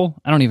hexagoal.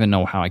 I don't even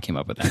know how I came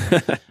up with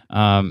that.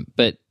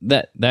 But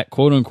that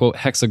quote-unquote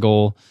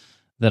hexagoal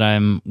that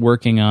I'm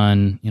working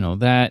on,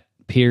 that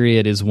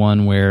period is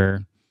one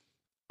where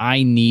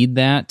I need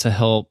that to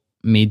help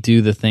me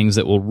do the things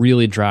that will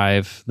really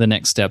drive the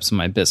next steps in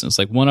my business.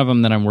 Like one of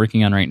them that I'm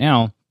working on right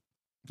now,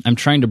 I'm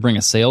trying to bring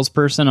a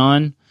salesperson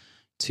on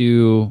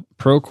to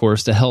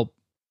ProCourse to help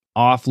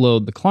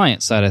offload the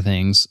client side of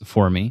things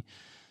for me.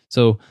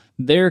 So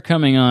they're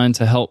coming on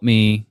to help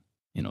me,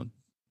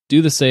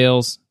 do the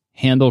sales,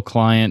 handle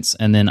clients,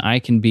 and then I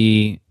can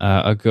be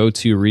a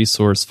go-to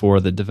resource for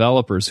the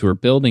developers who are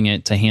building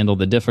it to handle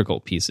the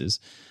difficult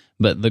pieces.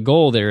 But the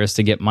goal there is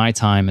to get my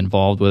time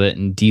involved with it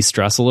and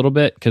de-stress a little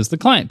bit, because the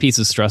client piece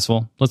is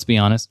stressful. Let's be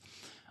honest.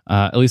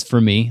 At least for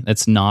me,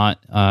 that's not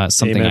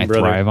something Amen, I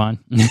brother. thrive on.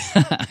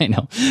 I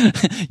know.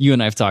 You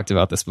and I have talked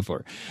about this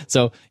before.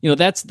 So,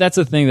 that's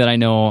a thing that I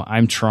know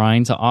I'm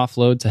trying to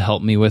offload to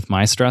help me with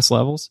my stress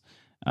levels.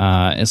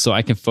 And so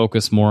I can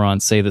focus more on,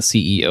 say, the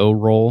CEO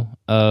role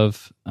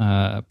of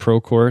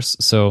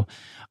ProCourse. So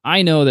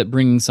I know that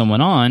bringing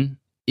someone on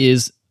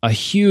is a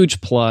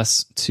huge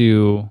plus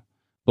to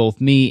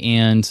both me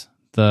and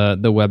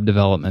the web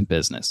development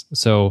business.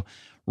 So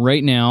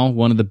right now,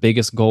 one of the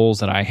biggest goals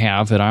that I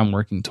have that I'm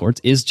working towards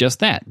is just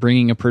that,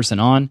 bringing a person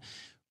on.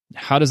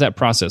 How does that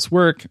process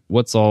work?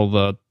 What's all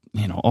the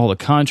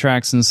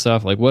contracts and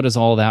stuff? Like, what does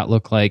all that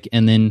look like?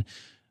 And then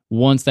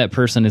once that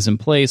person is in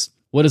place,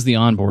 what does the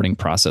onboarding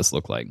process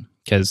look like?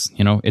 Because,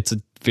 it's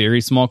a very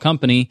small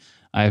company.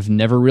 I've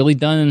never really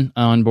done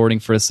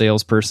onboarding for a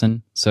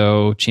salesperson.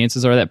 So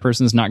chances are that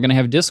person's not going to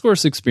have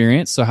discourse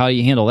experience. So how do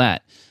you handle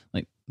that?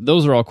 Like,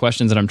 those are all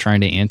questions that I'm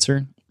trying to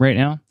answer right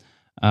now.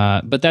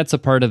 But that's a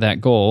part of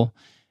that goal.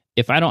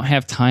 If I don't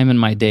have time in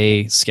my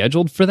day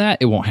scheduled for that,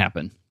 it won't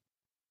happen.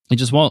 It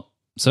just won't.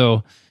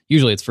 So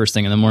usually it's first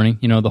thing in the morning,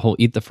 the whole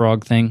eat the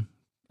frog thing.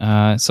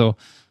 So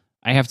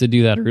I have to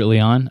do that early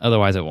on.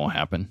 Otherwise it won't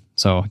happen.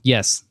 So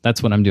yes,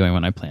 that's what I'm doing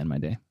when I plan my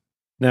day.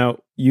 Now,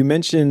 you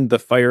mentioned the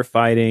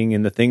firefighting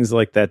and the things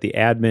like that, the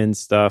admin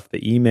stuff,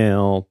 the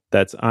email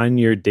that's on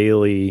your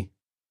daily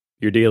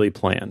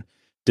plan.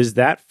 Does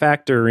that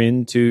factor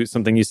into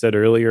something you said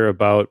earlier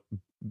about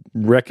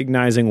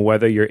recognizing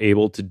whether you're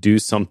able to do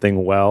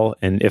something well,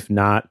 and if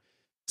not,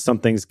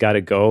 something's got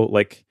to go?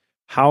 Like,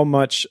 how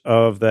much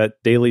of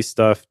that daily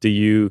stuff do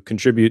you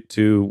contribute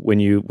to when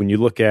you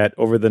look at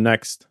over the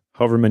next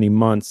however many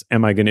months,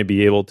 am I going to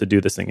be able to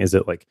do this thing? Is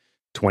it like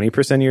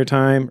 20% of your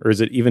time, or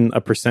is it even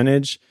a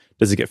percentage?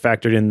 Does it get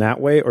factored in that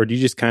way? Or do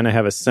you just kind of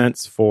have a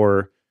sense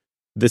for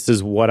this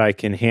is what I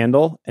can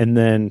handle? And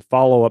then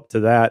follow up to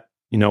that,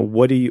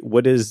 what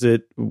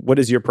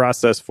is your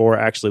process for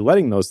actually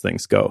letting those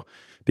things go?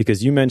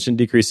 Because you mentioned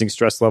decreasing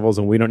stress levels,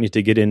 and we don't need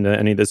to get into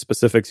any of the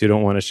specifics you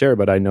don't want to share,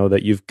 but I know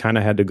that you've kind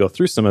of had to go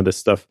through some of this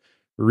stuff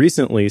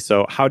recently.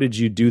 So how did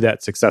you do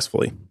that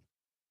successfully?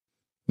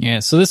 Yeah,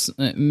 so this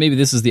maybe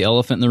this is the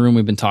elephant in the room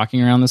we've been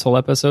talking around this whole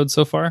episode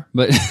so far,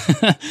 but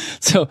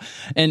so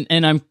and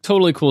I'm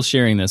totally cool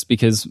sharing this,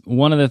 because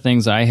one of the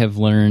things I have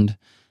learned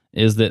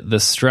is that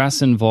the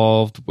stress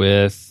involved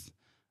with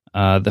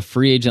the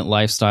free agent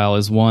lifestyle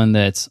is one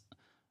that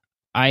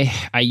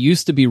I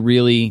used to be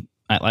really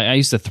I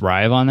used to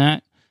thrive on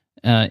that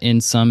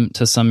to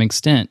some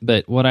extent,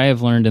 but what I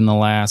have learned in the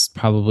last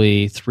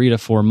probably 3 to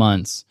 4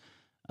 months,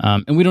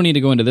 and we don't need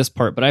to go into this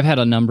part, but I've had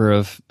a number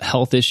of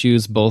health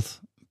issues, both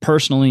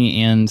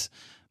personally, and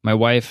my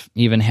wife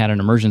even had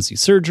an emergency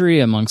surgery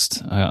amongst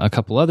a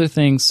couple other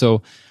things.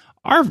 So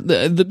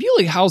the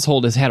Buhlig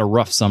household has had a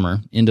rough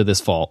summer into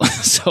this fall.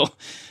 So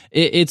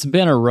it's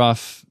been a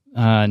rough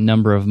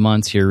number of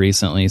months here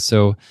recently.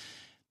 So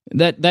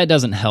that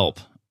doesn't help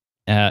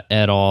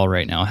at all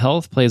right now.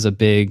 Health plays a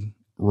big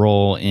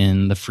role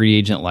in the free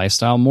agent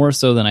lifestyle, more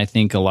so than I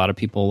think a lot of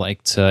people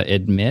like to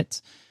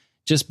admit,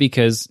 just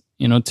because,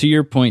 to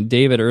your point,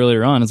 David,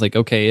 earlier on, is like,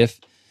 okay,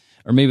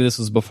 or maybe this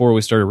was before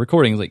we started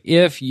recording, it's like,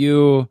 if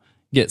you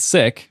get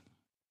sick,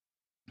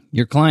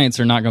 your clients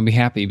are not going to be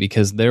happy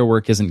because their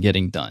work isn't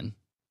getting done.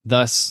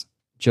 Thus,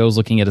 Joe's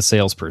looking at a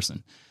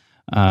salesperson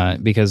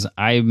because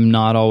I'm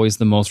not always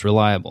the most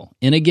reliable.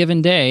 In a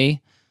given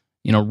day,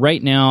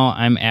 right now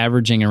I'm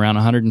averaging around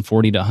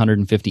 140 to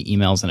 150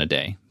 emails in a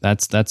day.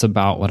 That's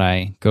about what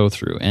I go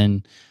through.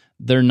 And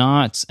they're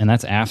not, and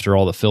that's after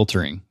all the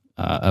filtering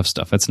of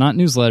stuff. It's not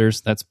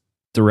newsletters. That's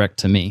direct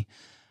to me.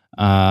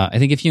 I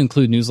think if you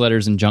include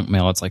newsletters and junk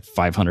mail, it's like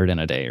 500 in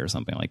a day or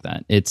something like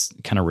that. It's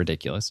kind of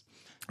ridiculous.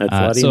 That's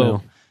a lot of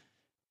email.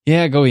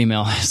 Yeah, go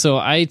email. So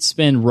I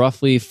spend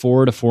roughly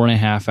 4 to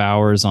 4.5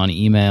 hours on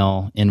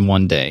email in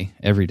one day,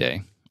 every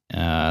day.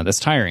 That's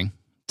tiring,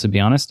 to be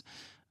honest.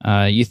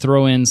 You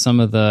throw in some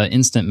of the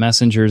instant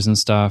messengers and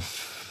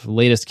stuff.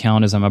 Latest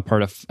count is I'm a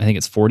part of, I think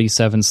it's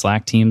 47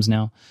 Slack teams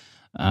now.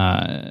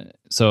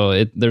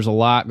 So there's a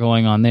lot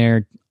going on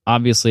there.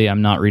 Obviously,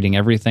 I'm not reading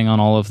everything on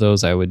all of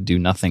those. I would do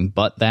nothing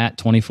but that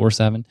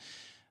 24/7.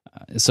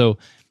 So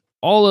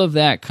all of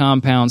that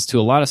compounds to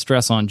a lot of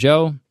stress on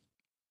Joe.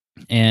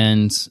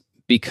 And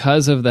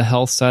because of the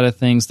health side of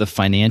things, the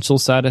financial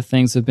side of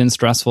things have been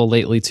stressful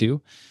lately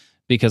too,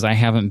 because I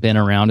haven't been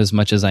around as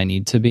much as I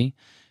need to be.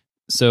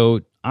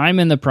 So I'm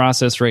in the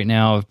process right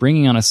now of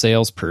bringing on a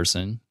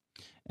salesperson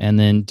and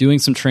then doing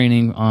some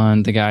training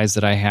on the guys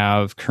that I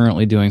have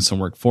currently doing some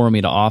work for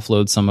me to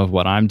offload some of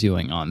what I'm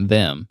doing on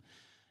them.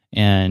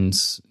 And,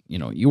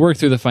 you work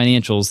through the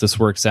financials, this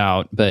works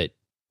out, but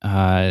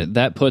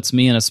that puts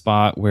me in a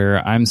spot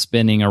where I'm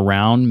spending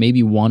around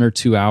maybe 1 or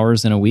 2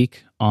 hours in a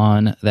week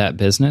on that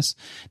business.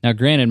 Now,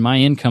 granted, my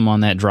income on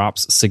that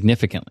drops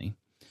significantly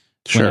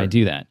when I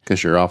do that.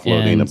 Because you're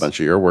offloading a bunch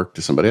of your work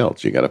to somebody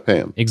else. You got to pay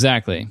them.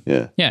 Exactly.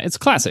 Yeah. Yeah, it's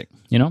classic.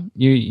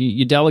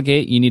 You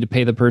delegate, you need to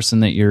pay the person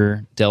that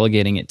you're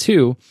delegating it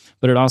to,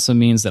 but it also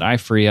means that I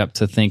free up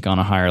to think on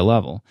a higher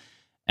level.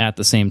 At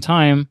the same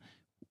time,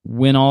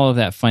 when all of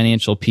that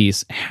financial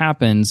piece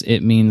happens,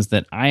 it means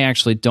that I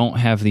actually don't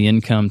have the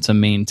income to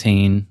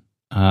maintain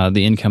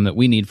the income that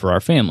we need for our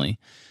family.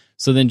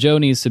 So then Joe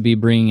needs to be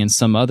bringing in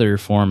some other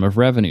form of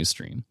revenue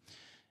stream.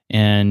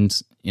 And,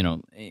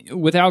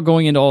 without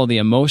going into all of the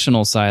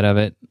emotional side of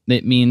it,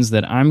 it means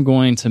that I'm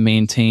going to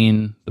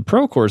maintain the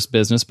Pro Course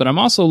business, but I'm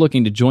also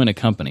looking to join a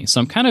company. So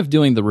I'm kind of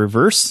doing the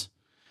reverse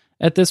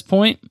at this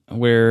point,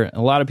 where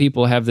a lot of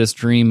people have this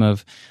dream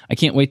of, I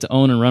can't wait to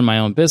own and run my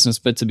own business.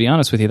 But to be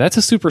honest with you, that's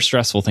a super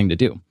stressful thing to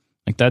do.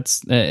 Like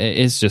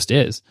it just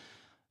is.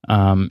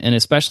 And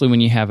especially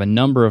when you have a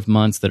number of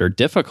months that are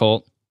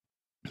difficult,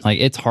 like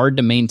it's hard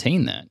to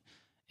maintain that.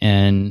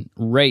 And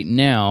right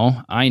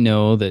now, I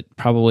know that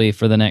probably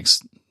for the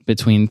next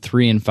between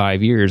 3 and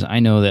 5 years, I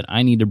know that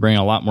I need to bring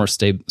a lot more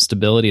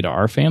stability to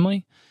our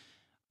family.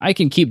 I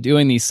can keep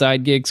doing these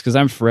side gigs because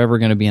I'm forever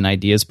going to be an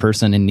ideas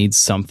person and need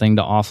something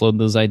to offload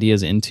those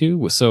ideas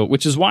into. So,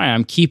 which is why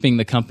I'm keeping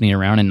the company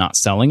around and not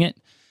selling it,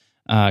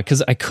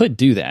 because I could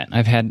do that.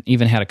 I've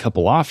even had a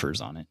couple offers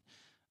on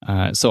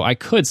it. So I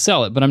could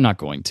sell it, but I'm not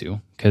going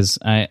to, because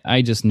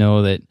I just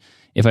know that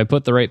if I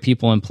put the right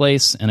people in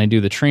place and I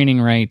do the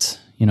training right,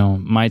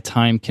 my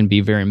time can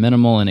be very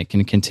minimal and it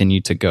can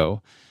continue to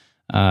go.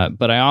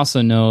 But I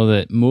also know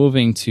that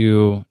moving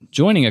to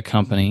joining a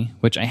company,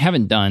 which I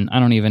haven't done, I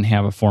don't even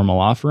have a formal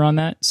offer on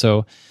that.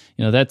 So,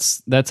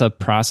 that's a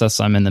process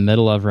I'm in the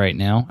middle of right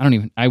now.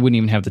 I wouldn't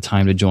even have the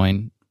time to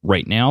join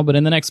right now, but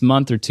in the next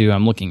month or two,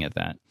 I'm looking at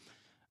that.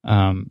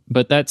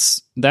 But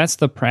that's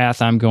the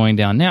path I'm going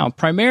down now,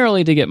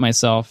 primarily to get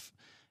myself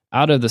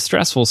out of the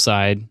stressful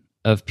side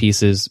of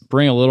pieces,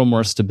 bring a little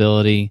more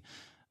stability,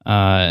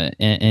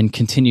 and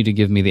continue to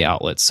give me the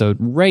outlets. So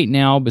right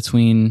now,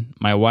 between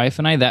my wife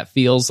and I, that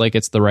feels like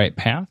it's the right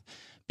path,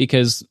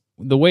 because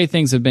the way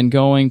things have been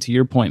going, to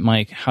your point,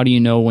 Mike, how do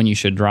you know when you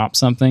should drop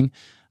something?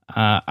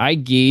 I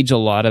gauge a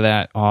lot of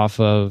that off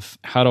of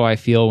how do I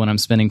feel when I'm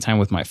spending time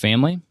with my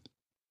family.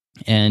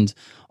 And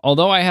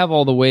although I have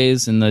all the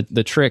ways and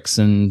the tricks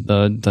and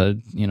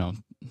the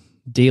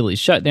daily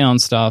shutdown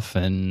stuff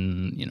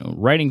and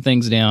writing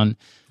things down,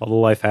 all the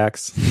life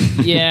hacks,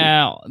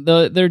 yeah,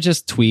 they're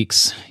just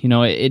tweaks.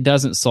 It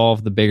doesn't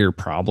solve the bigger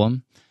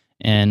problem.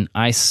 And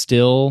I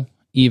still,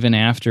 even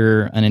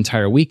after an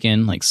entire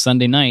weekend, like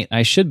Sunday night,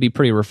 I should be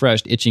pretty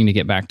refreshed, itching to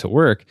get back to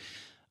work.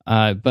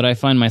 But I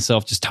find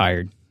myself just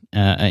tired.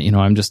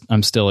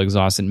 I'm still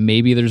exhausted.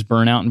 Maybe there's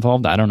burnout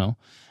involved. I don't know.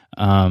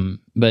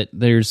 But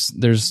there's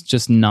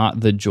just not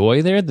the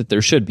joy there that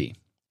there should be.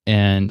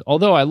 And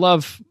although I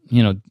love,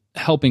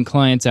 helping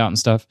clients out and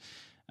stuff,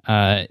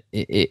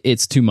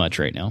 it's too much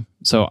right now.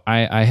 So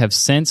I have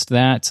sensed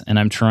that, and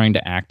I'm trying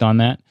to act on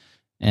that.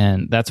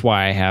 And that's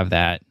why I have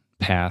that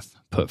path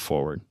put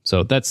forward.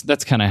 So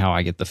that's kind of how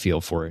I get the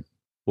feel for it.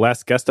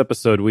 Last guest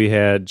episode, we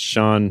had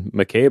Sean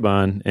McCabe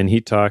on, and he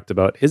talked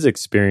about his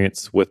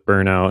experience with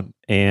burnout.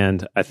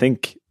 And I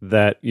think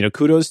that,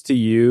 kudos to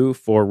you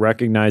for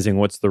recognizing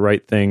what's the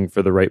right thing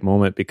for the right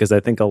moment, because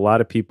I think a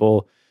lot of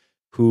people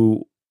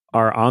who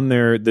are on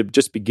they're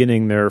just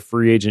beginning their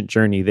free agent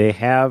journey, they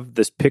have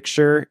this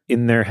picture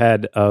in their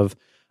head of,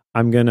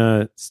 I'm going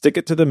to stick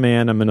it to the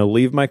man, I'm going to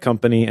leave my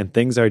company, and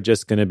things are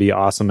just going to be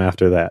awesome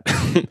after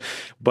that.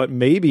 But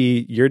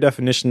maybe your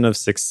definition of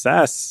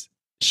success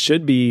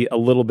should be a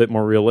little bit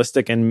more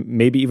realistic and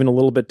maybe even a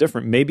little bit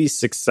different. Maybe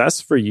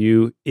success for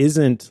you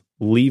isn't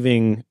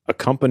leaving a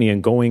company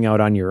and going out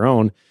on your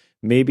own.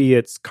 Maybe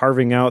it's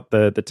carving out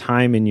the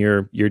time in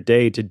your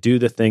day to do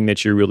the thing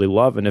that you really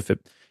love. And if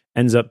it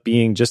ends up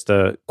being just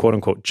a quote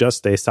unquote,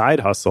 just a side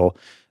hustle,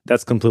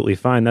 that's completely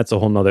fine. That's a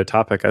whole nother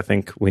topic I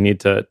think we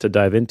need to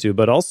dive into.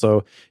 But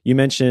also, you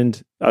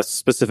mentioned a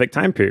specific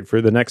time period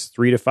for the next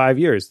 3 to 5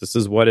 years. This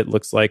is what it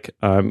looks like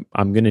I'm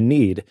going to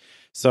need.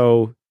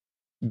 So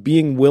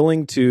being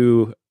willing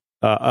to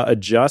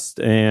adjust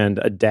and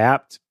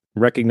adapt,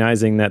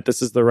 recognizing that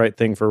this is the right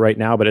thing for right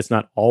now, but it's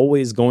not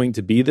always going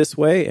to be this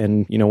way.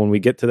 And when we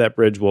get to that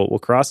bridge, we'll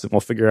cross it and we'll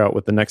figure out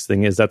what the next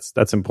thing is.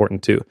 That's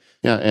important too.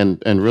 Yeah,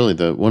 and really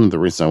one of the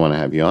reasons I want to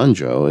have you on,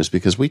 Joe, is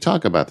because we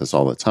talk about this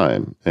all the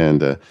time.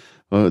 And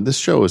this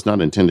show is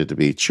not intended to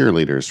be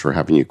cheerleaders for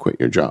having you quit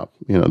your job.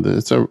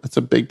 It's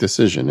a big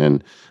decision,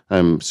 and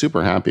I'm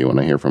super happy when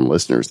I hear from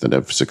listeners that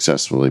have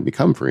successfully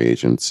become free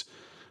agents.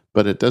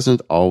 But it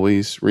doesn't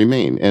always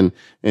remain. And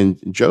in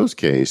Joe's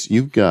case,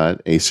 you've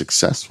got a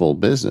successful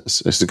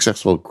business, a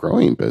successful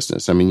growing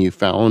business. I mean, you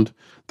found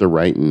the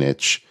right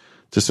niche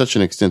to such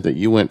an extent that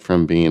you went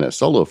from being a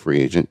solo free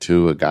agent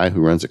to a guy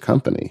who runs a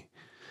company.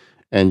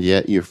 And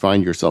yet you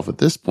find yourself at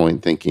this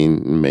point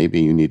thinking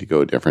maybe you need to go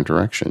a different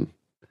direction.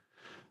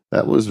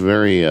 That was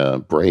very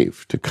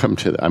brave to come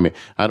to that. I mean,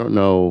 I don't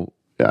know.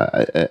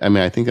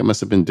 I think it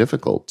must have been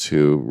difficult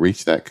to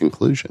reach that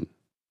conclusion.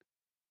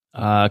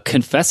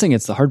 Confessing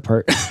it's the hard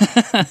part.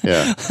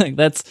 Yeah.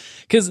 That's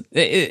because,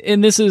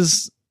 and this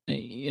is,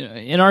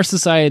 in our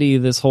society,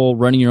 this whole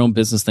running your own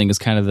business thing is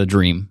kind of the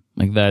dream.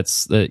 Like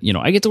that's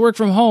I get to work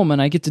from home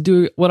and I get to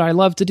do what I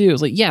love to do.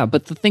 It's like, yeah,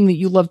 but the thing that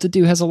you love to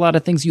do has a lot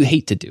of things you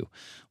hate to do.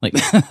 Like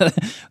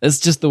that's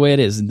just the way it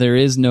is. There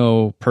is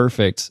no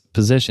perfect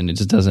position. It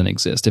just doesn't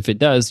exist. If it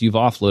does, you've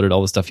offloaded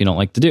all the stuff you don't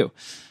like to do.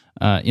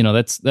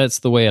 That's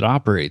the way it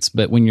operates.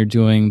 But when you're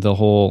doing the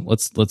whole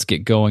let's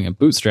get going and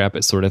bootstrap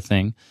it sort of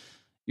thing,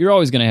 you're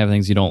always going to have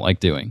things you don't like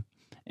doing.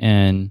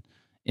 And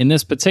in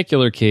this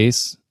particular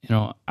case,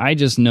 I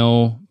just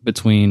know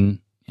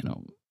between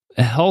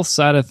a health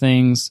side of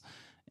things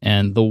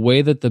and the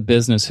way that the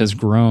business has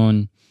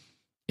grown,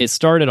 it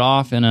started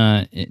off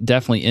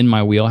definitely in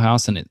my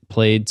wheelhouse, and it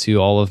played to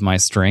all of my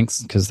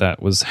strengths because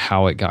that was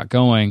how it got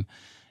going.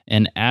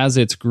 And as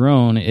it's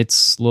grown, it's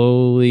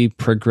slowly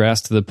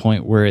progressed to the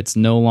point where it's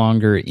no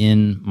longer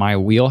in my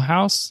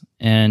wheelhouse.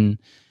 And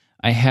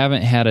I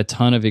haven't had a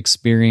ton of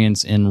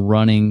experience in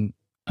running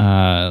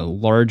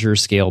larger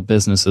scale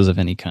businesses of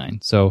any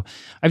kind. So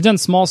I've done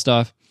small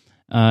stuff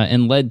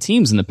and led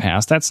teams in the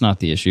past. That's not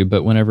the issue.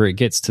 But whenever it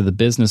gets to the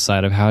business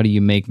side of how do you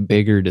make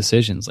bigger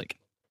decisions, like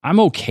I'm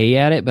okay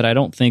at it, but I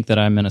don't think that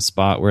I'm in a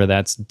spot where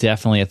that's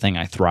definitely a thing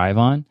I thrive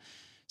on.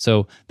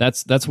 So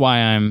that's why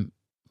I'm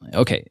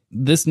okay,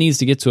 this needs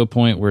to get to a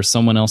point where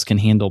someone else can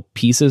handle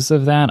pieces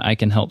of that. I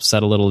can help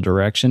set a little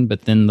direction,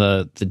 but then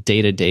the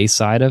day-to-day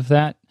side of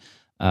that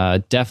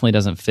definitely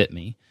doesn't fit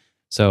me.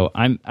 So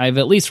I've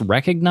at least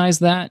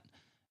recognized that.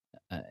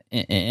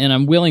 and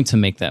I'm willing to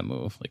make that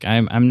move. Like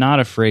I'm not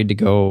afraid to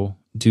go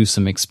do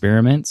some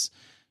experiments,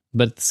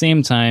 but at the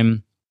same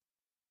time,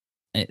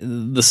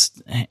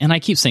 and I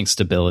keep saying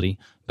stability,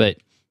 but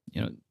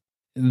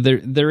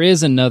there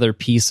is another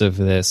piece of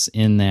this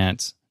in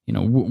that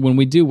when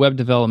we do web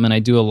development, I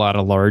do a lot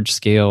of large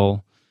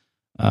scale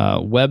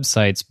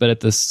websites, but at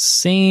the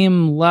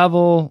same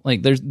level,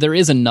 like there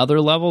is another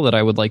level that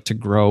I would like to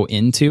grow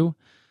into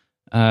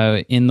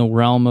in the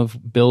realm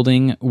of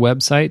building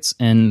websites,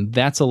 and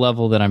that's a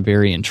level that I'm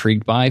very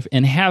intrigued by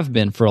and have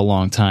been for a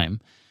long time.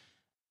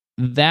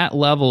 That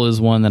level is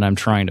one that I'm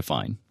trying to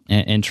find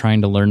and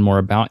trying to learn more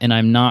about, and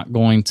I'm not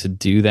going to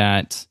do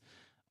that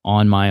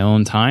on my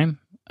own time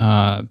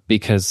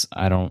because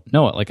I don't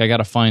know it. Like I got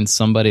to find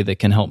somebody that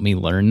can help me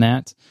learn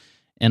that.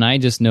 And I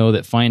just know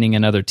that finding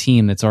another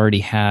team that's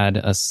already had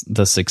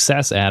the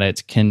success at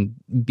it can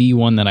be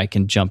one that I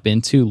can jump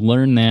into,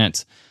 learn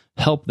that,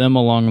 help them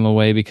along the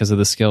way because of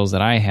the skills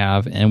that I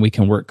have, and we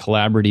can work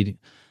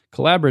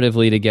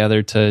collaboratively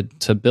together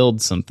to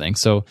build something.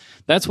 So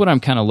that's what I'm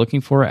kind of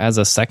looking for as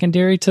a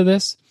secondary to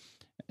this,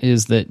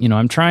 is that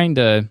I'm trying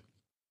to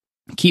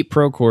keep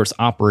Procourse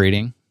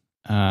operating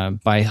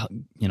by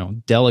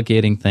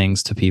delegating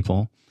things to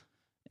people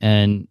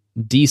and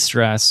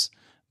de-stress,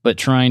 but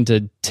trying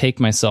to take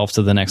myself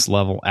to the next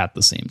level at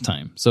the same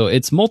time. So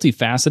it's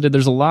multifaceted.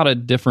 There's a lot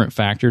of different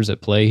factors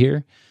at play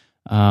here.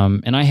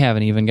 And I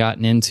haven't even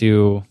gotten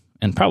into,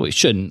 and probably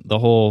shouldn't, the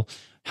whole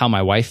how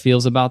my wife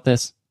feels about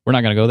this. We're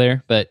not going to go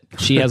there, but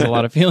she has a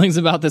lot of feelings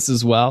about this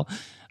as well.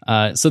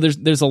 So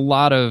there's a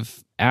lot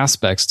of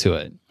aspects to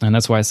it. And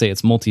that's why I say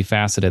it's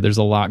multifaceted. There's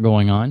a lot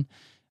going on.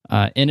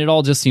 And it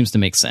all just seems to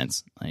make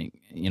sense. Like,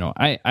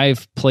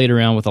 I've played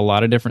around with a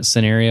lot of different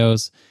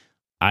scenarios.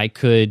 I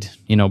could,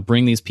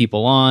 bring these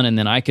people on, and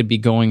then I could be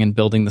going and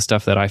building the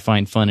stuff that I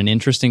find fun and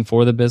interesting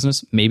for the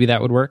business. Maybe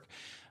that would work.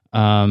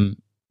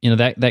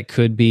 That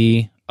could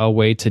be a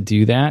way to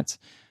do that.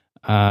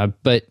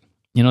 But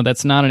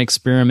that's not an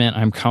experiment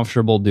I'm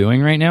comfortable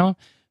doing right now.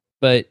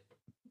 But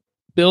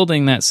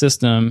building that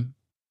system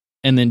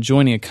and then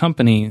joining a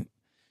company,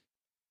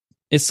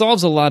 it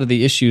solves a lot of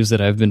the issues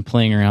that I've been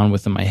playing around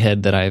with in my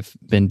head that I've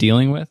been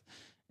dealing with.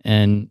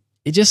 And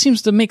it just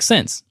seems to make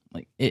sense.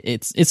 Like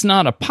it's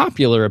not a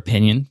popular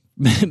opinion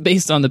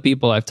based on the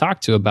people I've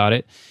talked to about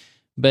it,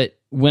 but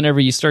whenever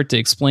you start to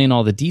explain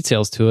all the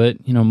details to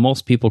it,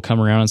 most people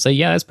come around and say,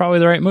 yeah, that's probably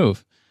the right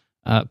move.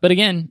 But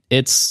again,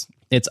 it's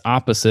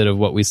opposite of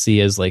what we see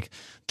as like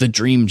the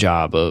dream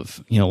job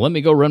of, let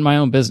me go run my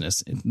own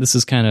business. This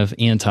is kind of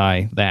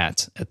anti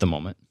that at the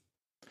moment.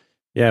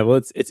 Yeah, well,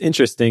 it's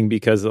interesting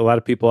because a lot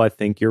of people, I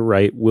think you're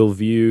right, will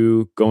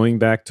view going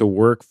back to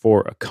work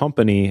for a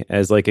company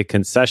as like a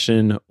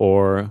concession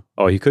or,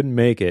 oh, you couldn't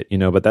make it,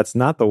 but that's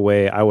not the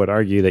way I would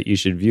argue that you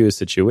should view a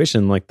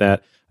situation like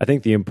that. I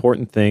think the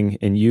important thing,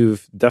 and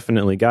you've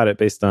definitely got it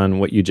based on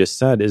what you just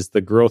said, is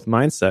the growth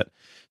mindset.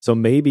 So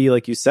maybe,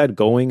 like you said,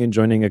 going and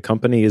joining a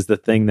company is the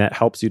thing that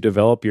helps you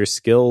develop your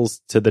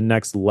skills to the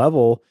next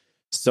level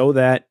so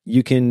that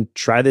you can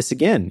try this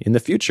again in the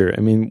future. I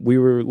mean,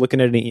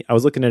 I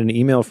was looking at an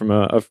email from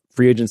a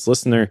Free Agents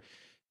listener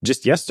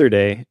just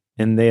yesterday,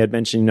 and they had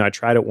mentioned, I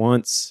tried it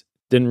once,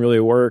 didn't really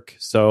work.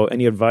 So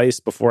any advice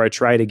before I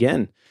try it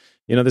again?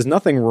 There's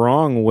nothing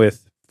wrong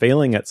with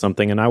failing at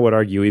something. And I would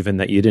argue even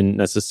that you didn't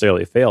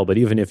necessarily fail, but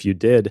even if you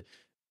did,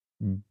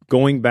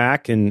 going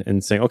back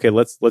and saying, okay,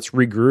 let's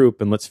regroup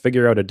and let's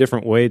figure out a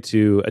different way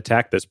to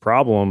attack this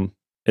problem.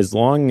 As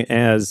long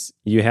as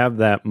you have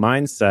that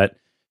mindset,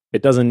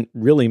 it doesn't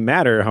really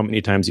matter how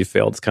many times you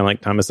failed. It's kind of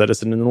like Thomas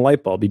Edison and the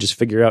light bulb. You just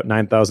figure out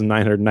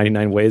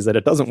 9,999 ways that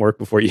it doesn't work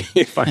before you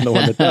find the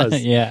one that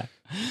does. Yeah.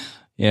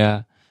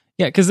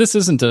 Because this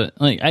isn't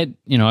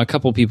a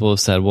couple people have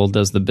said, well,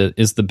 is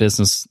the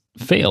business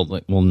failed?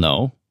 Like, well,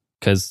 no,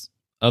 because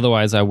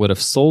otherwise I would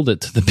have sold it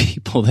to the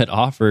people that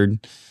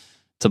offered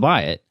to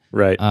buy it.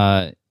 Right.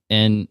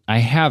 And I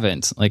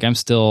haven't. Like, I'm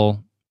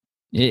still,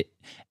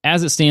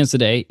 as it stands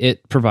today,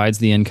 it provides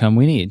the income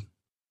we need.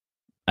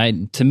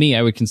 To me,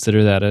 I would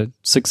consider that a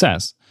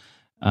success.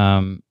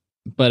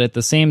 But at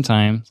the same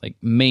time, like,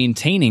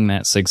 maintaining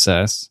that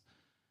success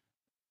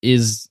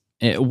is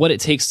what it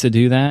takes to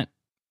do that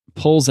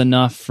pulls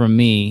enough from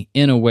me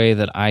in a way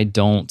that I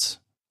don't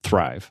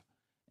thrive.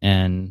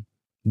 And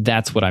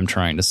that's what I'm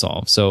trying to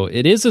solve. So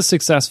it is a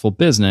successful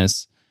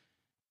business.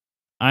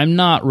 I'm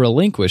not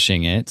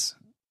relinquishing it.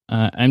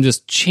 I'm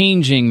just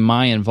changing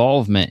my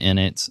involvement in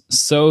it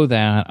so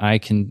that I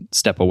can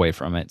step away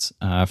from it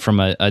from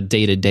a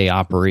day-to-day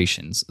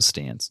operations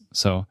stance.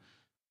 So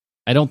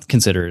I don't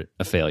consider it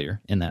a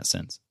failure in that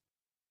sense.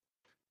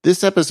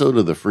 This episode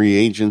of The Free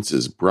Agents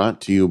is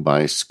brought to you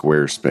by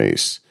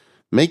Squarespace.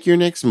 Make your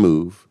next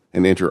move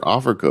and enter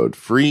offer code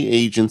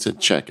FREEAGENTS at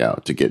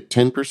checkout to get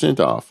 10%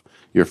 off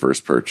your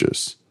first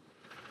purchase.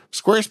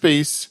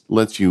 Squarespace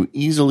lets you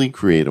easily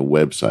create a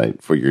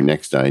website for your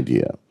next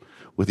idea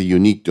with a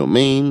unique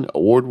domain,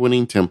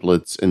 award-winning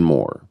templates, and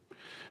more.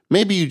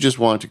 Maybe you just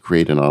want to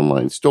create an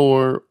online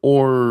store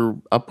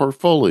or a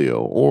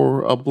portfolio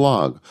or a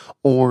blog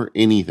or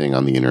anything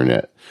on the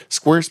internet.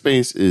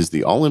 Squarespace is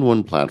the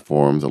all-in-one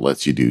platform that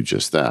lets you do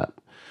just that.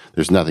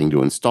 There's nothing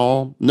to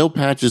install, no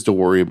patches to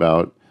worry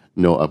about,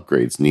 no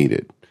upgrades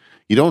needed.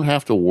 You don't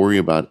have to worry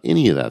about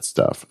any of that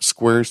stuff.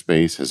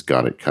 Squarespace has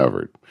got it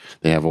covered.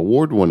 They have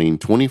award-winning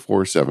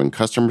 24/7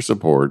 customer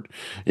support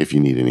if you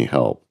need any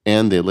help,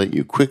 and they let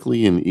you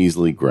quickly and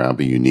easily grab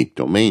a unique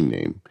domain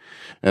name.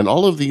 And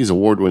all of these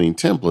award-winning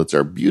templates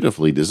are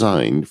beautifully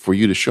designed for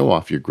you to show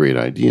off your great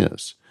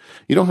ideas.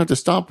 You don't have to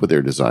stop with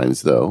their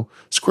designs, though.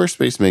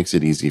 Squarespace makes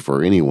it easy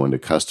for anyone to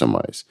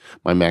customize.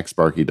 My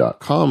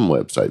MaxSparky.com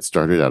website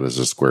started out as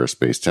a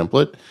Squarespace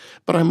template,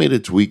 but I made a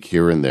tweak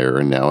here and there,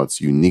 and now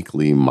it's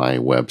uniquely my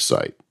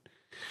website.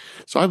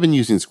 So I've been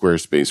using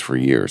Squarespace for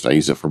years. I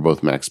use it for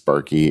both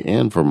MaxSparky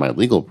and for my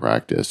legal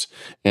practice,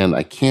 and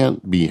I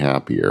can't be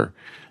happier.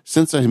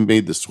 Since I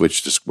made the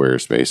switch to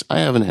Squarespace,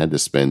 I haven't had to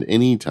spend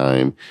any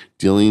time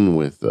dealing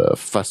with the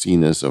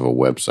fussiness of a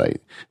website.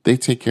 They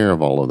take care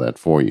of all of that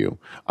for you.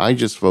 I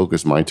just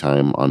focus my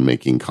time on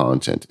making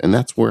content, and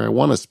that's where I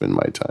want to spend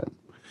my time.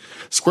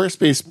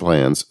 Squarespace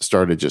plans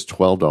start at just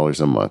 $12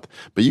 a month,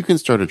 but you can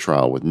start a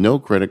trial with no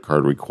credit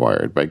card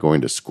required by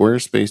going to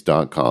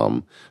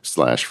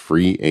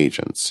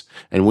squarespace.com/freeagents.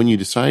 And when you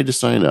decide to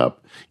sign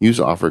up, use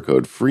offer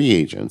code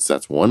FREEAGENTS,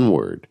 that's one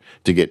word,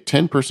 to get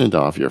 10%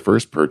 off your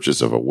first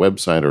purchase of a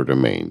website or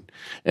domain,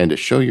 and to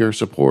show your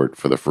support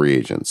for the free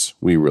agents.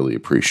 We really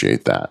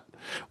appreciate that.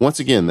 Once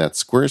again,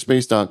 that's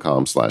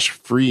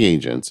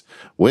squarespace.com/freeagents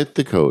with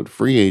the code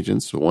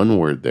FREEAGENTS, one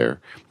word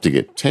there, to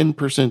get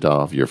 10%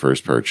 off your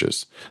first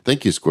purchase.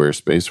 Thank you,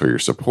 Squarespace, for your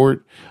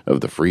support of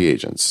the free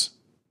agents.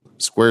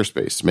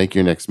 Squarespace, make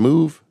your next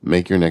move,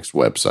 make your next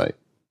website.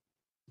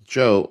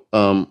 Joe,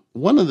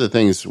 one of the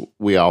things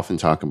we often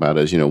talk about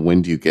is,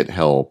 when do you get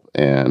help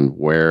and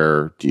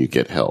where do you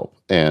get help?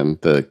 And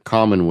the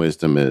common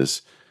wisdom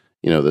is,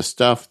 the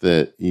stuff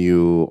that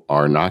you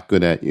are not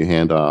good at, you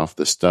hand off.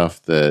 The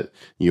stuff that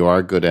you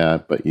are good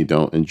at, but you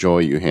don't enjoy,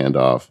 you hand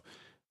off.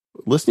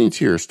 Listening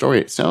to your story,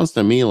 it sounds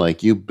to me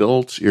like you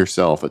built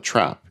yourself a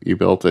trap. You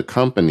built a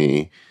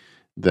company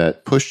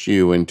that pushed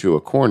you into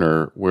a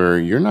corner where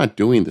you're not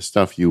doing the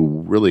stuff you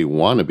really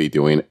want to be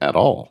doing at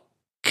all.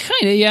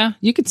 Kind of, yeah.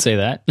 You could say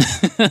that.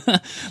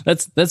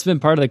 That's been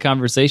part of the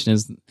conversation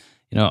is,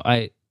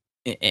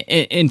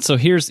 and so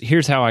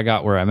here's how I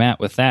got where I'm at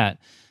with that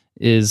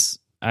is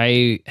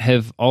I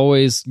have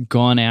always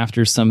gone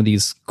after some of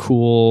these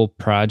cool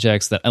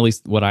projects that at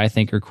least what I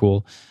think are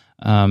cool,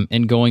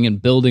 and going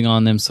and building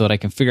on them so that I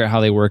can figure out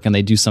how they work and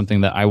they do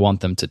something that I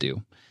want them to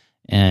do.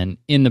 And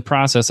in the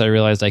process, I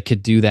realized I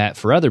could do that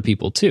for other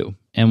people too.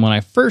 And when I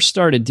first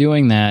started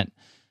doing that,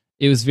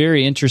 it was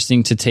very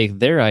interesting to take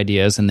their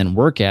ideas and then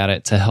work at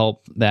it to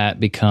help that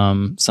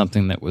become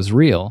something that was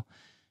real.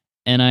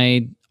 And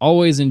I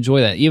always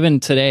enjoy that. Even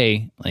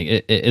today,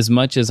 as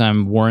much as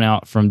I'm worn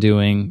out from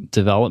doing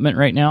development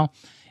right now,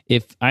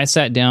 if I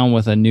sat down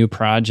with a new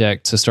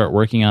project to start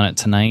working on it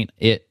tonight,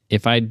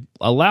 if I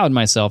allowed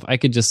myself, I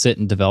could just sit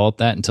and develop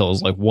that until it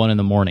was like 1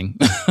 a.m,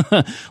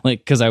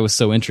 because I was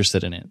so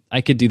interested in it.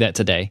 I could do that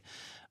today.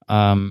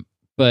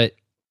 But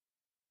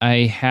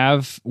I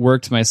have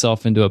worked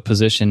myself into a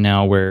position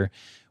now where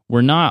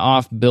we're not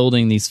off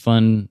building these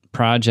fun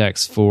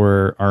projects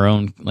for our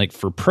own, like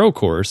for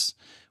Procourse.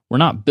 We're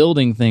not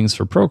building things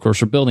for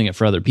Procourse, we're building it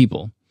for other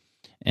people.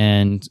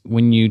 And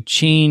when you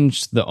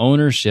change the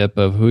ownership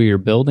of who you're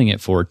building it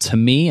for, to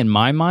me, in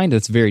my mind,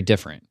 it's very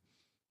different.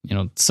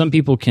 Some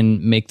people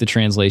can make the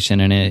translation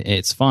and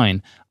it's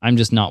fine. I'm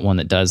just not one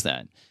that does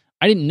that.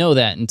 I didn't know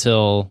that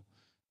until,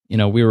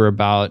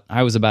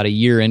 I was about a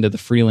year into the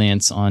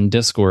freelance on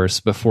Discourse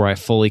before I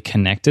fully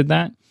connected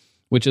that,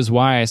 which is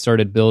why I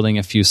started building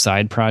a few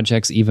side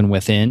projects even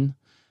within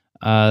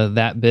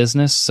that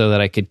business so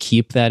that I could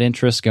keep that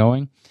interest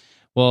going.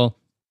 Well,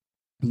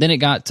 then it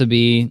got to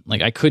be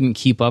like I couldn't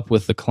keep up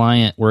with the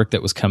client work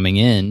that was coming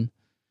in.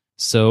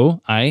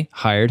 So I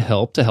hired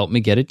help to help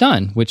me get it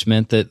done, which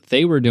meant that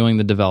they were doing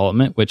the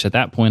development, which at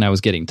that point I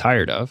was getting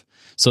tired of.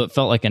 So it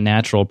felt like a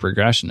natural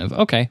progression of,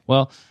 okay,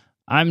 well,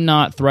 I'm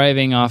not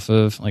thriving off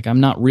of,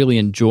 I'm not really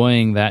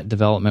enjoying that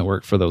development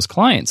work for those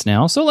clients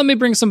now. So let me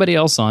bring somebody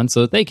else on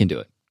so that they can do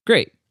it.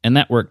 Great. And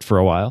that worked for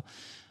a while.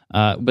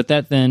 But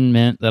that then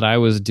meant that I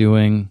was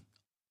doing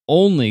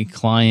only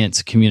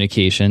client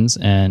communications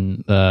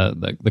and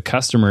the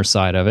customer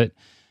side of it.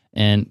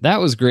 And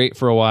that was great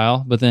for a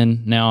while. But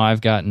then now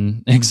I've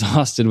gotten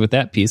exhausted with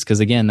that piece because,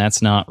 again,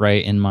 that's not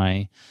right in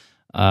my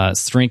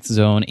strength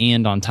zone.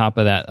 And on top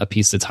of that, a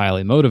piece that's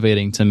highly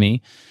motivating to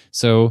me.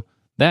 So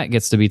that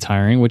gets to be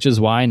tiring, which is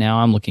why now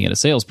I'm looking at a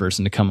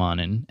salesperson to come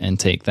on and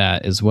take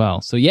that as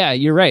well. So yeah,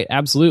 you're right.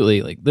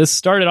 Absolutely. This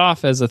started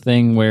off as a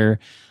thing where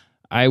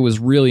I was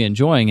really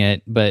enjoying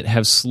it, but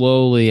have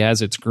slowly,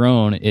 as it's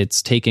grown,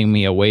 it's taking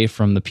me away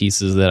from the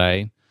pieces that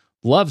I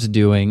loved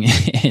doing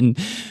and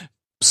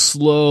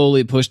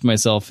slowly pushed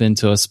myself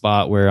into a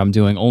spot where I'm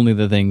doing only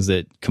the things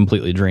that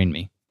completely drain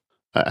me.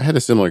 I had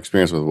a similar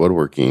experience with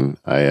woodworking.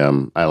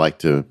 I like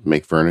to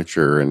make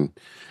furniture, and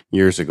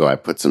years ago I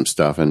put some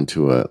stuff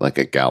into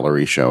a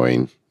gallery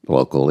showing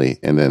locally,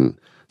 and then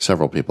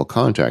several people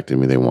contacted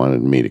me. They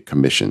wanted me to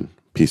commission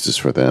pieces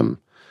for them.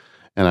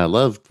 And I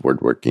loved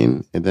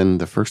woodworking. And then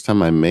the first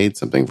time I made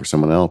something for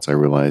someone else, I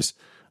realized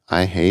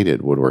I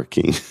hated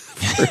woodworking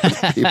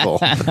for people.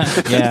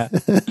 Yeah.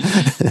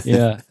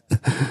 Yeah.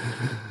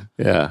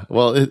 Yeah.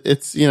 Well,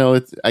 it's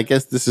I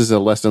guess this is a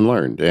lesson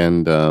learned.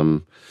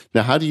 And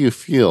now, how do you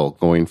feel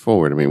going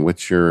forward? I mean,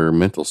 what's your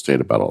mental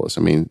state about all this?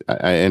 I mean,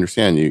 I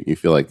understand you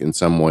feel like in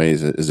some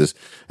ways, is this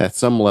at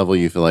some level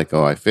you feel like,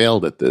 oh, I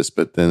failed at this,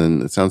 but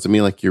then it sounds to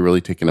me like you're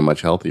really taking a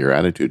much healthier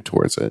attitude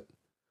towards it.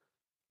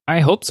 I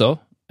hope so.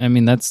 I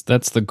mean, that's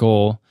the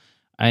goal.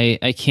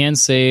 I can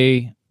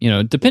say,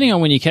 depending on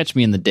when you catch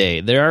me in the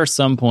day, there are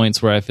some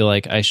points where I feel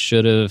like I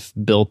should have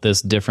built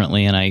this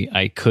differently and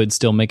I could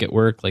still make it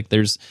work. Like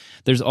there's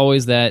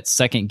always that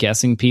second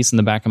guessing piece in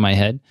the back of my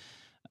head.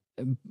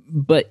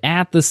 But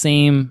at the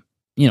same,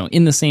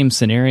 in the same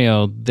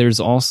scenario, there's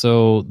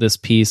also this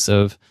piece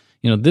of,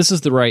 this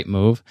is the right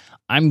move.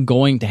 I'm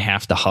going to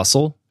have to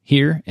hustle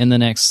here in the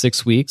next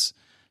 6 weeks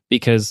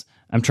because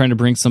I'm trying to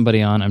bring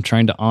somebody on. I'm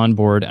trying to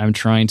onboard. I'm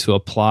trying to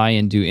apply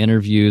and do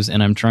interviews,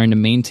 and I'm trying to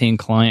maintain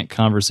client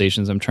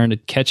conversations. I'm trying to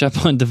catch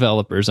up on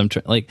developers.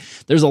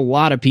 There's a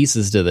lot of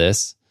pieces to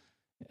this,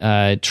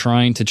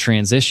 trying to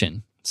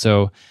transition.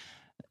 So,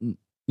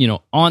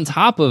 on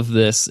top of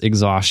this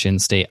exhaustion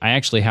state, I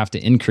actually have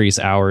to increase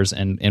hours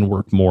and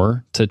work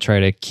more to try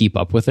to keep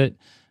up with it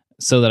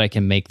so that I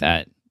can make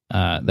that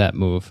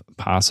move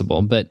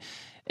possible.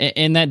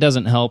 And that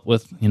doesn't help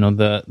with,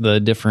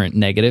 the different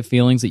negative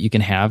feelings that you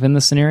can have in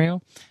the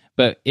scenario.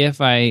 But if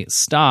I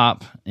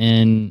stop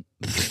and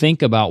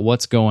think about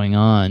what's going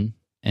on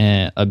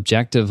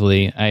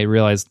objectively, I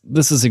realize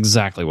this is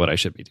exactly what I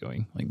should be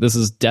doing. Like, this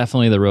is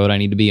definitely the road I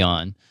need to be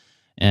on.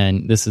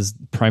 And this is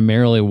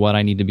primarily what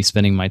I need to be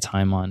spending my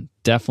time on.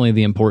 Definitely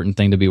the important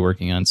thing to be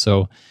working on.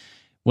 So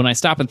when I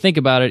stop and think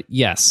about it,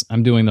 yes,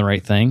 I'm doing the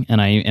right thing.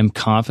 And I am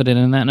confident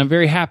in that. And I'm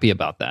very happy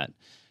about that.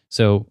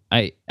 So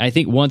I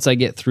think once I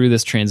get through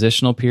this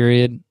transitional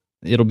period,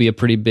 it'll be a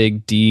pretty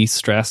big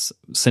de-stress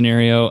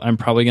scenario. I'm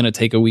probably going to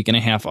take a week and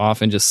a half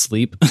off and just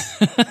sleep.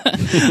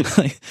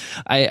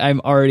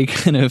 I'm already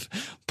kind of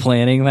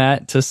planning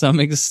that to some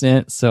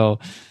extent. So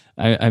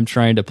I'm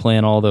trying to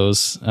plan all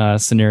those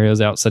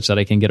scenarios out such that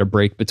I can get a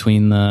break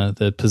between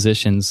the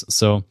positions.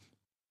 So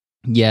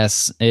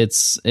yes,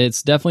 it's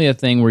definitely a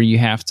thing where you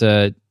have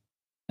to,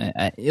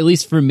 at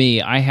least for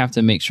me, I have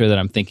to make sure that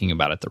I'm thinking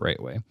about it the right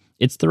way.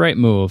 It's the right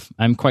move.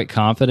 I'm quite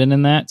confident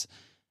in that.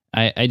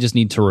 I just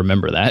need to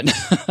remember that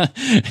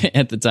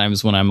at the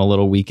times when I'm a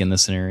little weak in the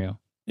scenario.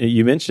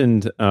 You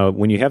mentioned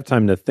when you have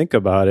time to think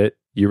about it,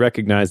 you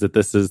recognize that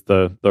this is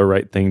the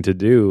right thing to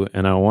do.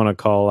 And I want to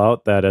call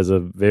out that as a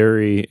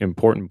very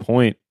important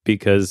point,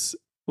 because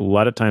a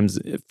lot of times,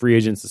 free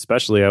agents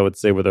especially, I would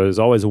say, where there's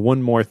always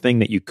one more thing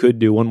that you could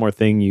do, one more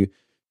thing you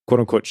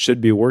quote unquote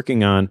should be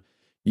working on,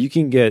 you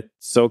can get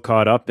so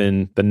caught up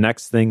in the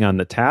next thing on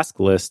the task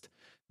list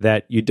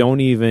that you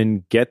don't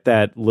even get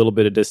that little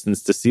bit of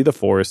distance to see the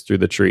forest through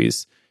the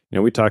trees.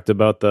 We talked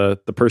about the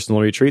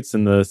personal retreats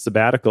and the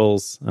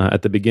sabbaticals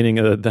at the beginning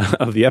of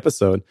the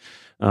episode.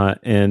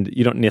 And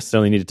you don't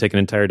necessarily need to take an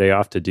entire day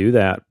off to do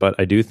that. But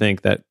I do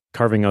think that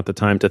carving out the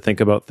time to think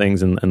about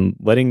things and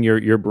letting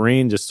your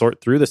brain just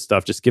sort through the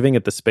stuff, just giving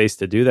it the space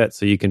to do that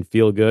so you can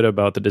feel good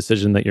about the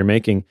decision that you're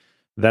making,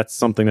 that's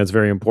something that's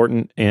very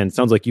important. And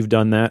sounds like you've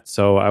done that.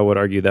 So I would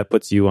argue that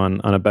puts you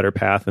on a better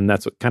path. And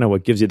that's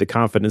what gives you the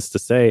confidence to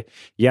say,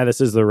 yeah,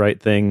 this is the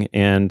right thing.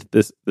 And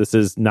this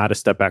is not a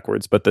step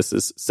backwards, but this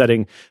is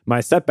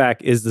my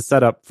setback is the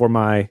setup for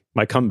my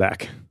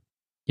comeback.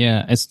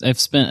 Yeah, I've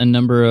spent a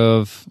number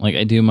of,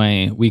 I do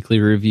my weekly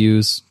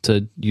reviews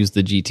to use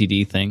the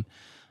GTD thing.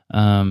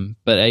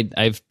 But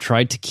I've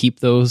tried to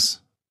keep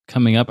those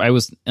coming up. I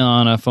was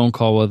on a phone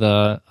call with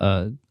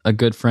a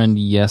good friend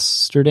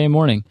yesterday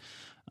morning,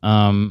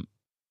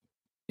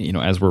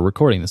 as we're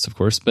recording this, of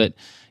course. But,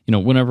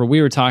 whenever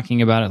we were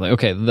talking about it,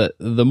 okay,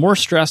 the more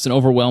stressed and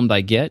overwhelmed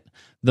I get,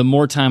 the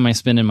more time I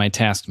spend in my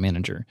task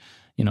manager.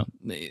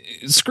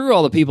 Screw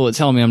all the people that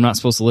tell me I'm not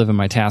supposed to live in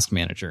my task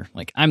manager.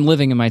 I'm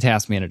living in my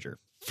task manager.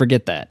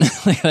 Forget that.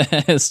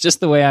 It's just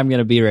the way I'm going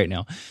to be right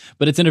now.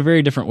 But it's in a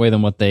very different way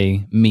than what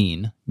they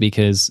mean,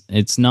 because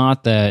it's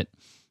not that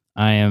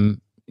I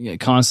am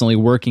constantly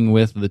working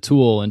with the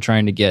tool and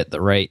trying to get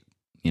the right,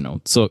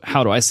 so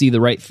how do I see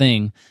the right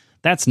thing?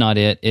 That's not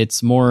it.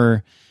 It's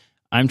more,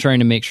 I'm trying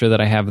to make sure that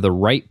I have the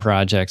right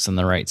projects and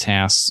the right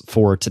tasks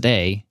for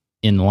today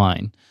in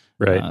line.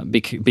 Right.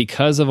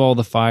 Because of all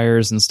the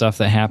fires and stuff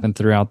that happen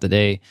throughout the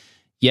day,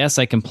 yes,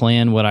 I can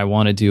plan what I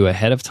want to do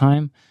ahead of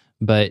time,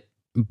 but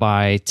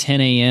by 10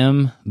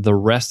 a.m., the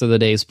rest of the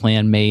day's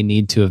plan may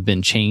need to have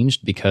been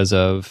changed because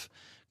of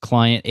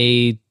client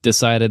A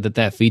decided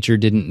that feature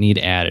didn't need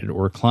added,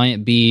 or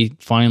client B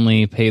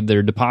finally paid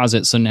their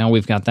deposit, so now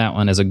we've got that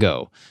one as a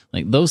go.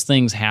 Those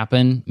things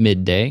happen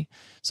midday.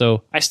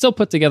 So I still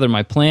put together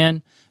my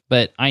plan,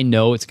 but I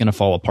know it's going to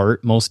fall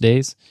apart most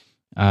days.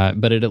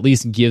 But it at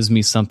least gives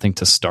me something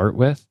to start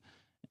with.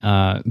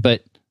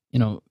 But,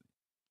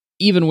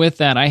 even with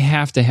that, I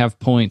have to have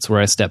points where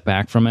I step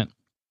back from it.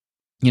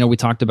 We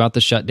talked about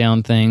the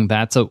shutdown thing.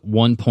 That's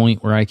one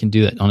point where I can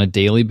do that on a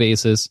daily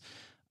basis,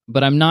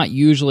 but I'm not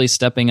usually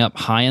stepping up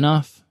high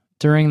enough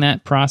during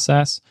that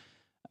process.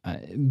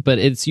 But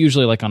it's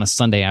usually like on a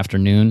Sunday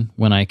afternoon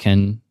when I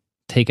can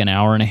take an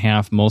hour and a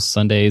half most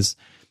Sundays,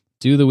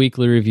 do the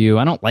weekly review.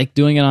 I don't like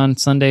doing it on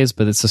Sundays,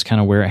 but it's just kind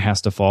of where it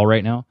has to fall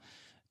right now.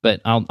 But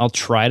I'll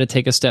try to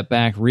take a step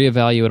back,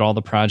 reevaluate all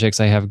the projects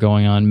I have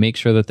going on, make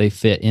sure that they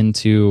fit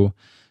into,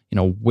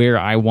 where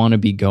I want to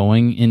be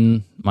going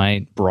in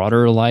my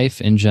broader life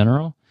in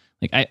general.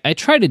 Like I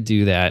try to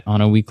do that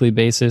on a weekly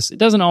basis. It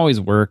doesn't always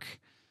work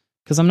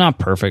because I'm not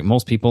perfect.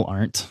 Most people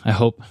aren't. I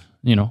hope,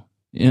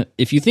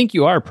 if you think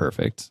you are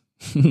perfect,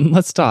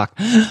 let's talk.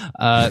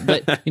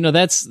 But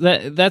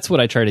that's what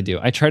I try to do.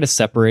 I try to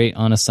separate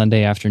on a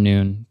Sunday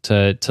afternoon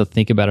to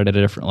think about it at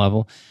a different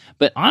level.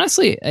 But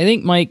honestly, I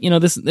think, Mike,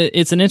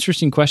 it's an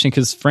interesting question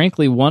because,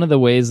 frankly, one of the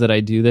ways that I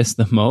do this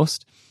the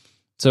most,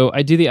 so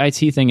I do the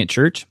IT thing at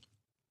church.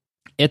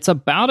 It's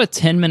about a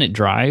 10-minute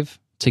drive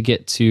to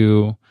get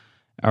to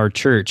our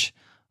church.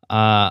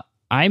 I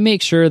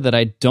make sure that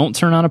I don't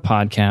turn on a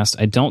podcast,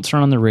 I don't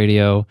turn on the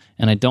radio,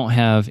 and I don't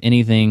have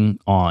anything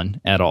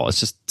on at all. It's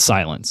just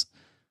silence.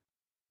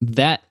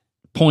 That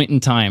point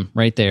in time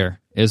right there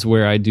is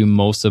where I do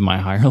most of my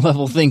higher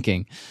level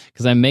thinking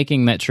because I'm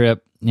making that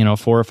trip 4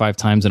 or 5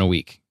 times in a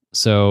week.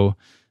 So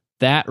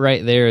that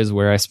right there is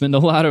where I spend a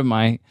lot of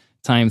my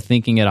time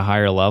thinking at a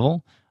higher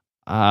level.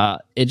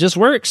 It just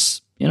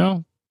works.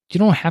 You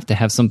don't have to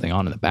have something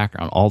on in the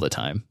background all the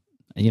time.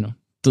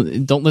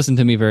 Don't listen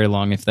to me very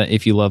long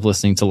if you love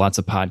listening to lots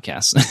of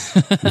podcasts.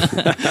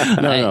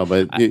 No,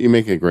 but you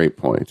make a great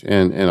point.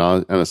 And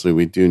honestly,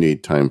 we do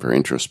need time for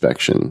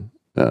introspection.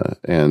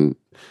 And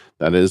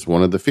that is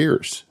one of the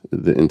fears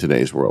in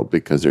today's world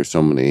because there's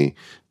so many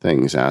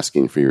things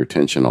asking for your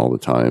attention all the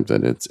time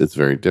that it's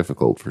very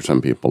difficult for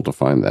some people to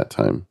find that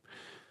time.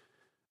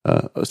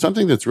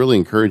 Something that's really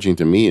encouraging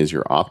to me is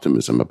your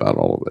optimism about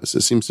all of this.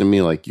 It seems to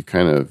me like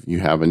you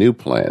have a new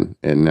plan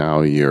and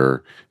now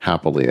you're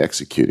happily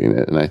executing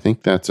it. And I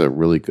think that's a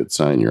really good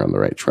sign you're on the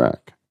right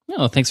track.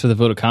 No, thanks for the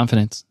vote of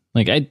confidence.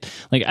 I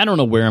don't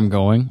know where I'm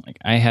going.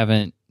 I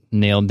haven't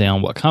nailed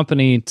down what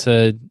company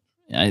to.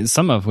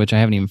 Some of which I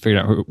haven't even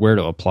figured out where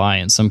to apply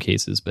in some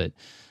cases, but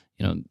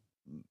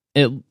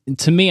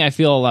to me, I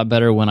feel a lot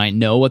better when I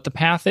know what the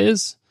path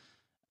is.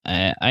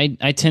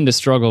 I tend to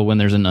struggle when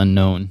there's an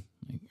unknown.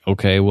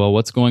 Okay, well,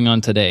 what's going on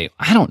today?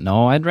 I don't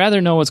know. I'd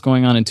rather know what's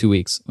going on in 2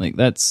 weeks.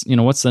 That's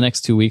what's the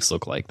next 2 weeks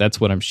look like? That's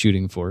what I'm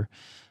shooting for.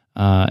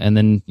 And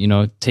then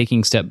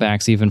taking step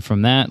backs even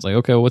from that. It's like,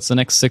 okay, what's the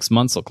next 6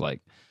 months look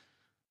like?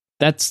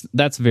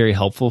 That's very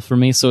helpful for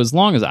me. So as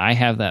long as I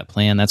have that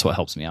plan, that's what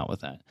helps me out with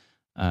that.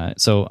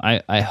 So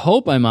I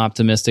hope I'm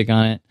optimistic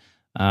on it.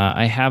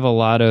 I have a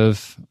lot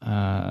of,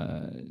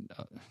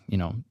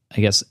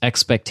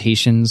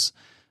 expectations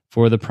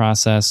for the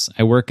process.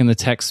 I work in the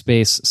tech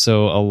space,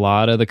 so a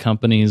lot of the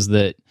companies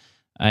that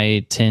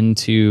I tend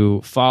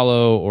to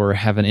follow or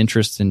have an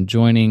interest in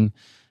joining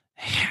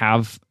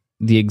have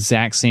the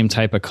exact same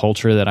type of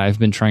culture that I've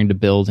been trying to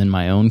build in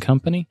my own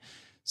company.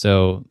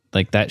 So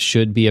that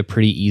should be a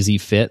pretty easy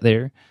fit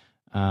there.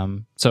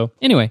 So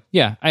anyway,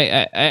 yeah,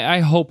 I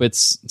hope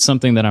it's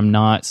something that I'm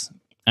not,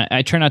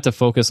 I try not to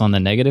focus on the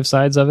negative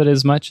sides of it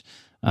as much,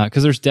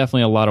 because there's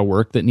definitely a lot of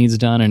work that needs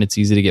done and it's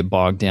easy to get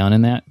bogged down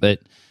in that.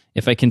 But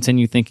if I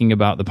continue thinking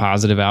about the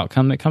positive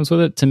outcome that comes with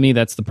it, to me,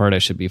 that's the part I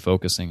should be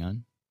focusing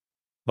on.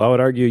 Well, I would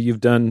argue you've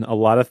done a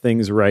lot of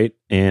things right,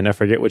 and I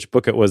forget which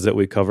book it was that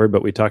we covered,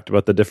 but we talked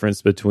about the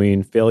difference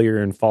between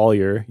failure and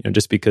failure.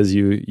 Just because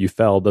you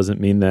fell doesn't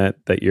mean that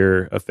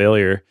you're a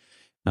failure.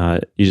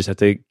 You just have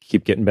to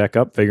keep getting back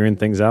up, figuring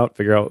things out,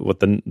 figure out what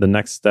the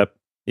next step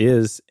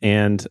is.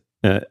 And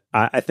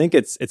I think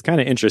it's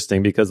kind of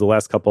interesting because the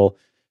last couple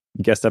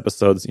guest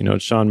episodes,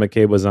 Sean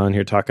McCabe was on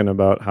here talking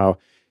about how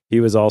he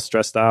was all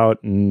stressed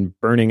out and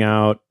burning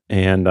out,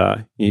 and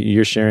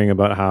you're sharing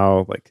about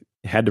how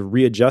had to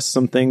readjust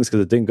some things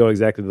because it didn't go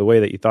exactly the way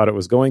that you thought it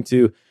was going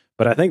to.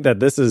 But I think that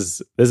this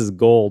is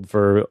gold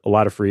for a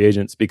lot of free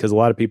agents because a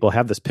lot of people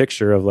have this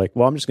picture of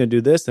well, I'm just going to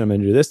do this and I'm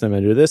going to do this and I'm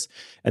going to do this,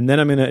 and then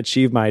I'm going to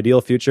achieve my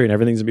ideal future and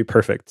everything's going to be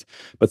perfect.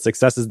 But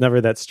success is never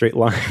that straight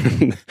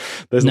line.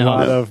 There's a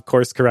lot of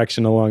course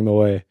correction along the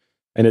way.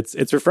 And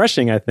it's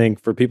refreshing, I think,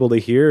 for people to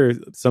hear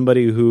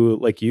somebody who,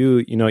 like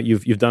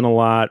you've done a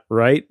lot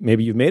right.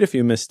 Maybe you've made a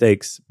few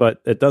mistakes, but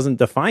it doesn't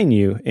define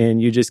you.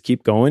 And you just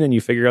keep going and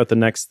you figure out the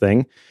next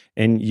thing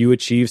and you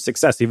achieve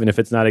success, even if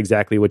it's not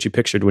exactly what you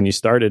pictured when you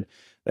started.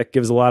 That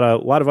gives a lot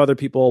of other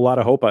people a lot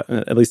of hope.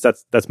 At least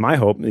that's my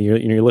hope.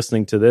 You're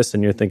listening to this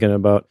and you're thinking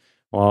about,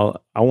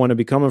 well, I want to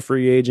become a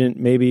free agent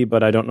maybe,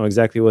 but I don't know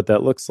exactly what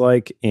that looks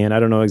like. And I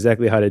don't know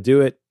exactly how to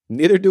do it.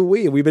 Neither do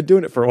we. We've been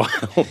doing it for a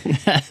while.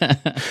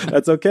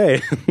 That's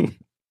okay.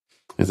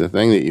 It's a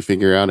thing that you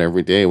figure out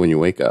every day when you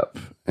wake up.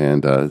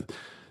 And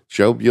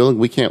Joe Buhlig,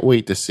 we can't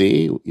wait to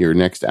see your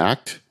next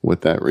act,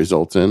 what that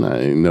results in.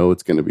 I know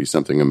it's going to be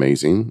something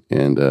amazing,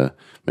 and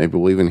maybe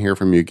we'll even hear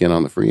from you again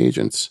on the Free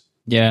Agents.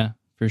 Yeah,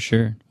 for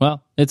sure.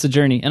 Well, it's a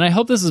journey, and I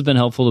hope this has been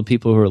helpful to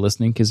people who are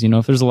listening, because,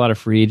 if there's a lot of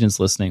free agents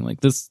listening,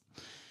 like this,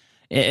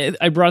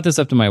 I brought this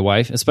up to my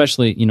wife,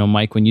 especially,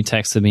 Mike, when you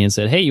texted me and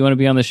said, hey, you want to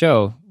be on the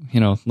show?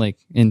 Like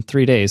in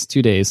 3 days,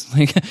 2 days,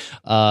 like,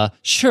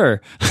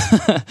 sure.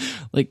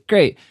 Like,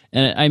 great.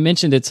 And I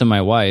mentioned it to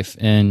my wife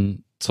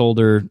and told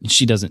her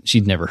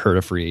she'd never heard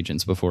of free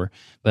agents before,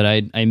 but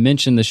I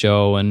mentioned the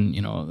show and,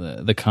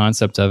 the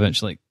concept of it. And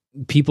she's like,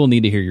 people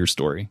need to hear your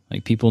story.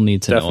 Like, people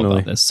need to know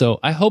about this. So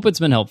I hope it's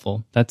been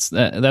helpful. That's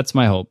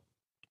my hope.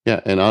 Yeah,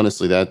 and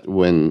honestly, that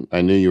when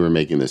I knew you were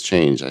making this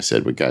change, I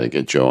said we got to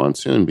get Joe on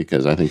soon,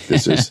 because I think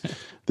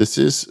this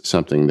is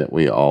something that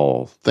we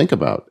all think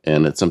about,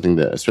 and it's something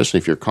that, especially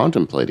if you're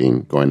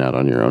contemplating going out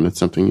on your own, it's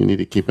something you need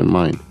to keep in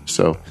mind.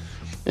 So,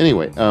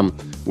 anyway,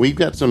 we've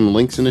got some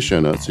links in the show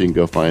notes, so you can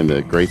go find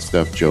the great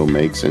stuff Joe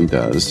makes and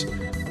does.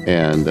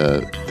 And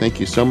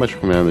thank you so much for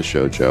coming on the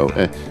show, Joe.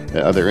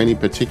 Are there any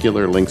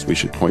particular links we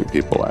should point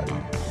people at?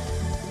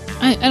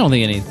 I don't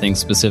think anything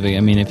specific.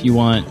 I mean, if you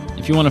want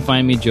to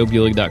find me,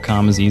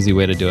 joebuhlig.com is the easy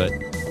way to do it.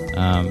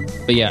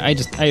 But yeah,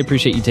 I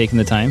appreciate you taking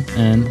the time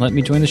and let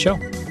me join the show.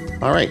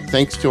 All right.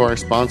 Thanks to our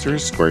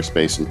sponsors,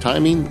 Squarespace and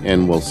Timing,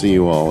 and we'll see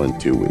you all in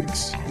 2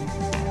 weeks.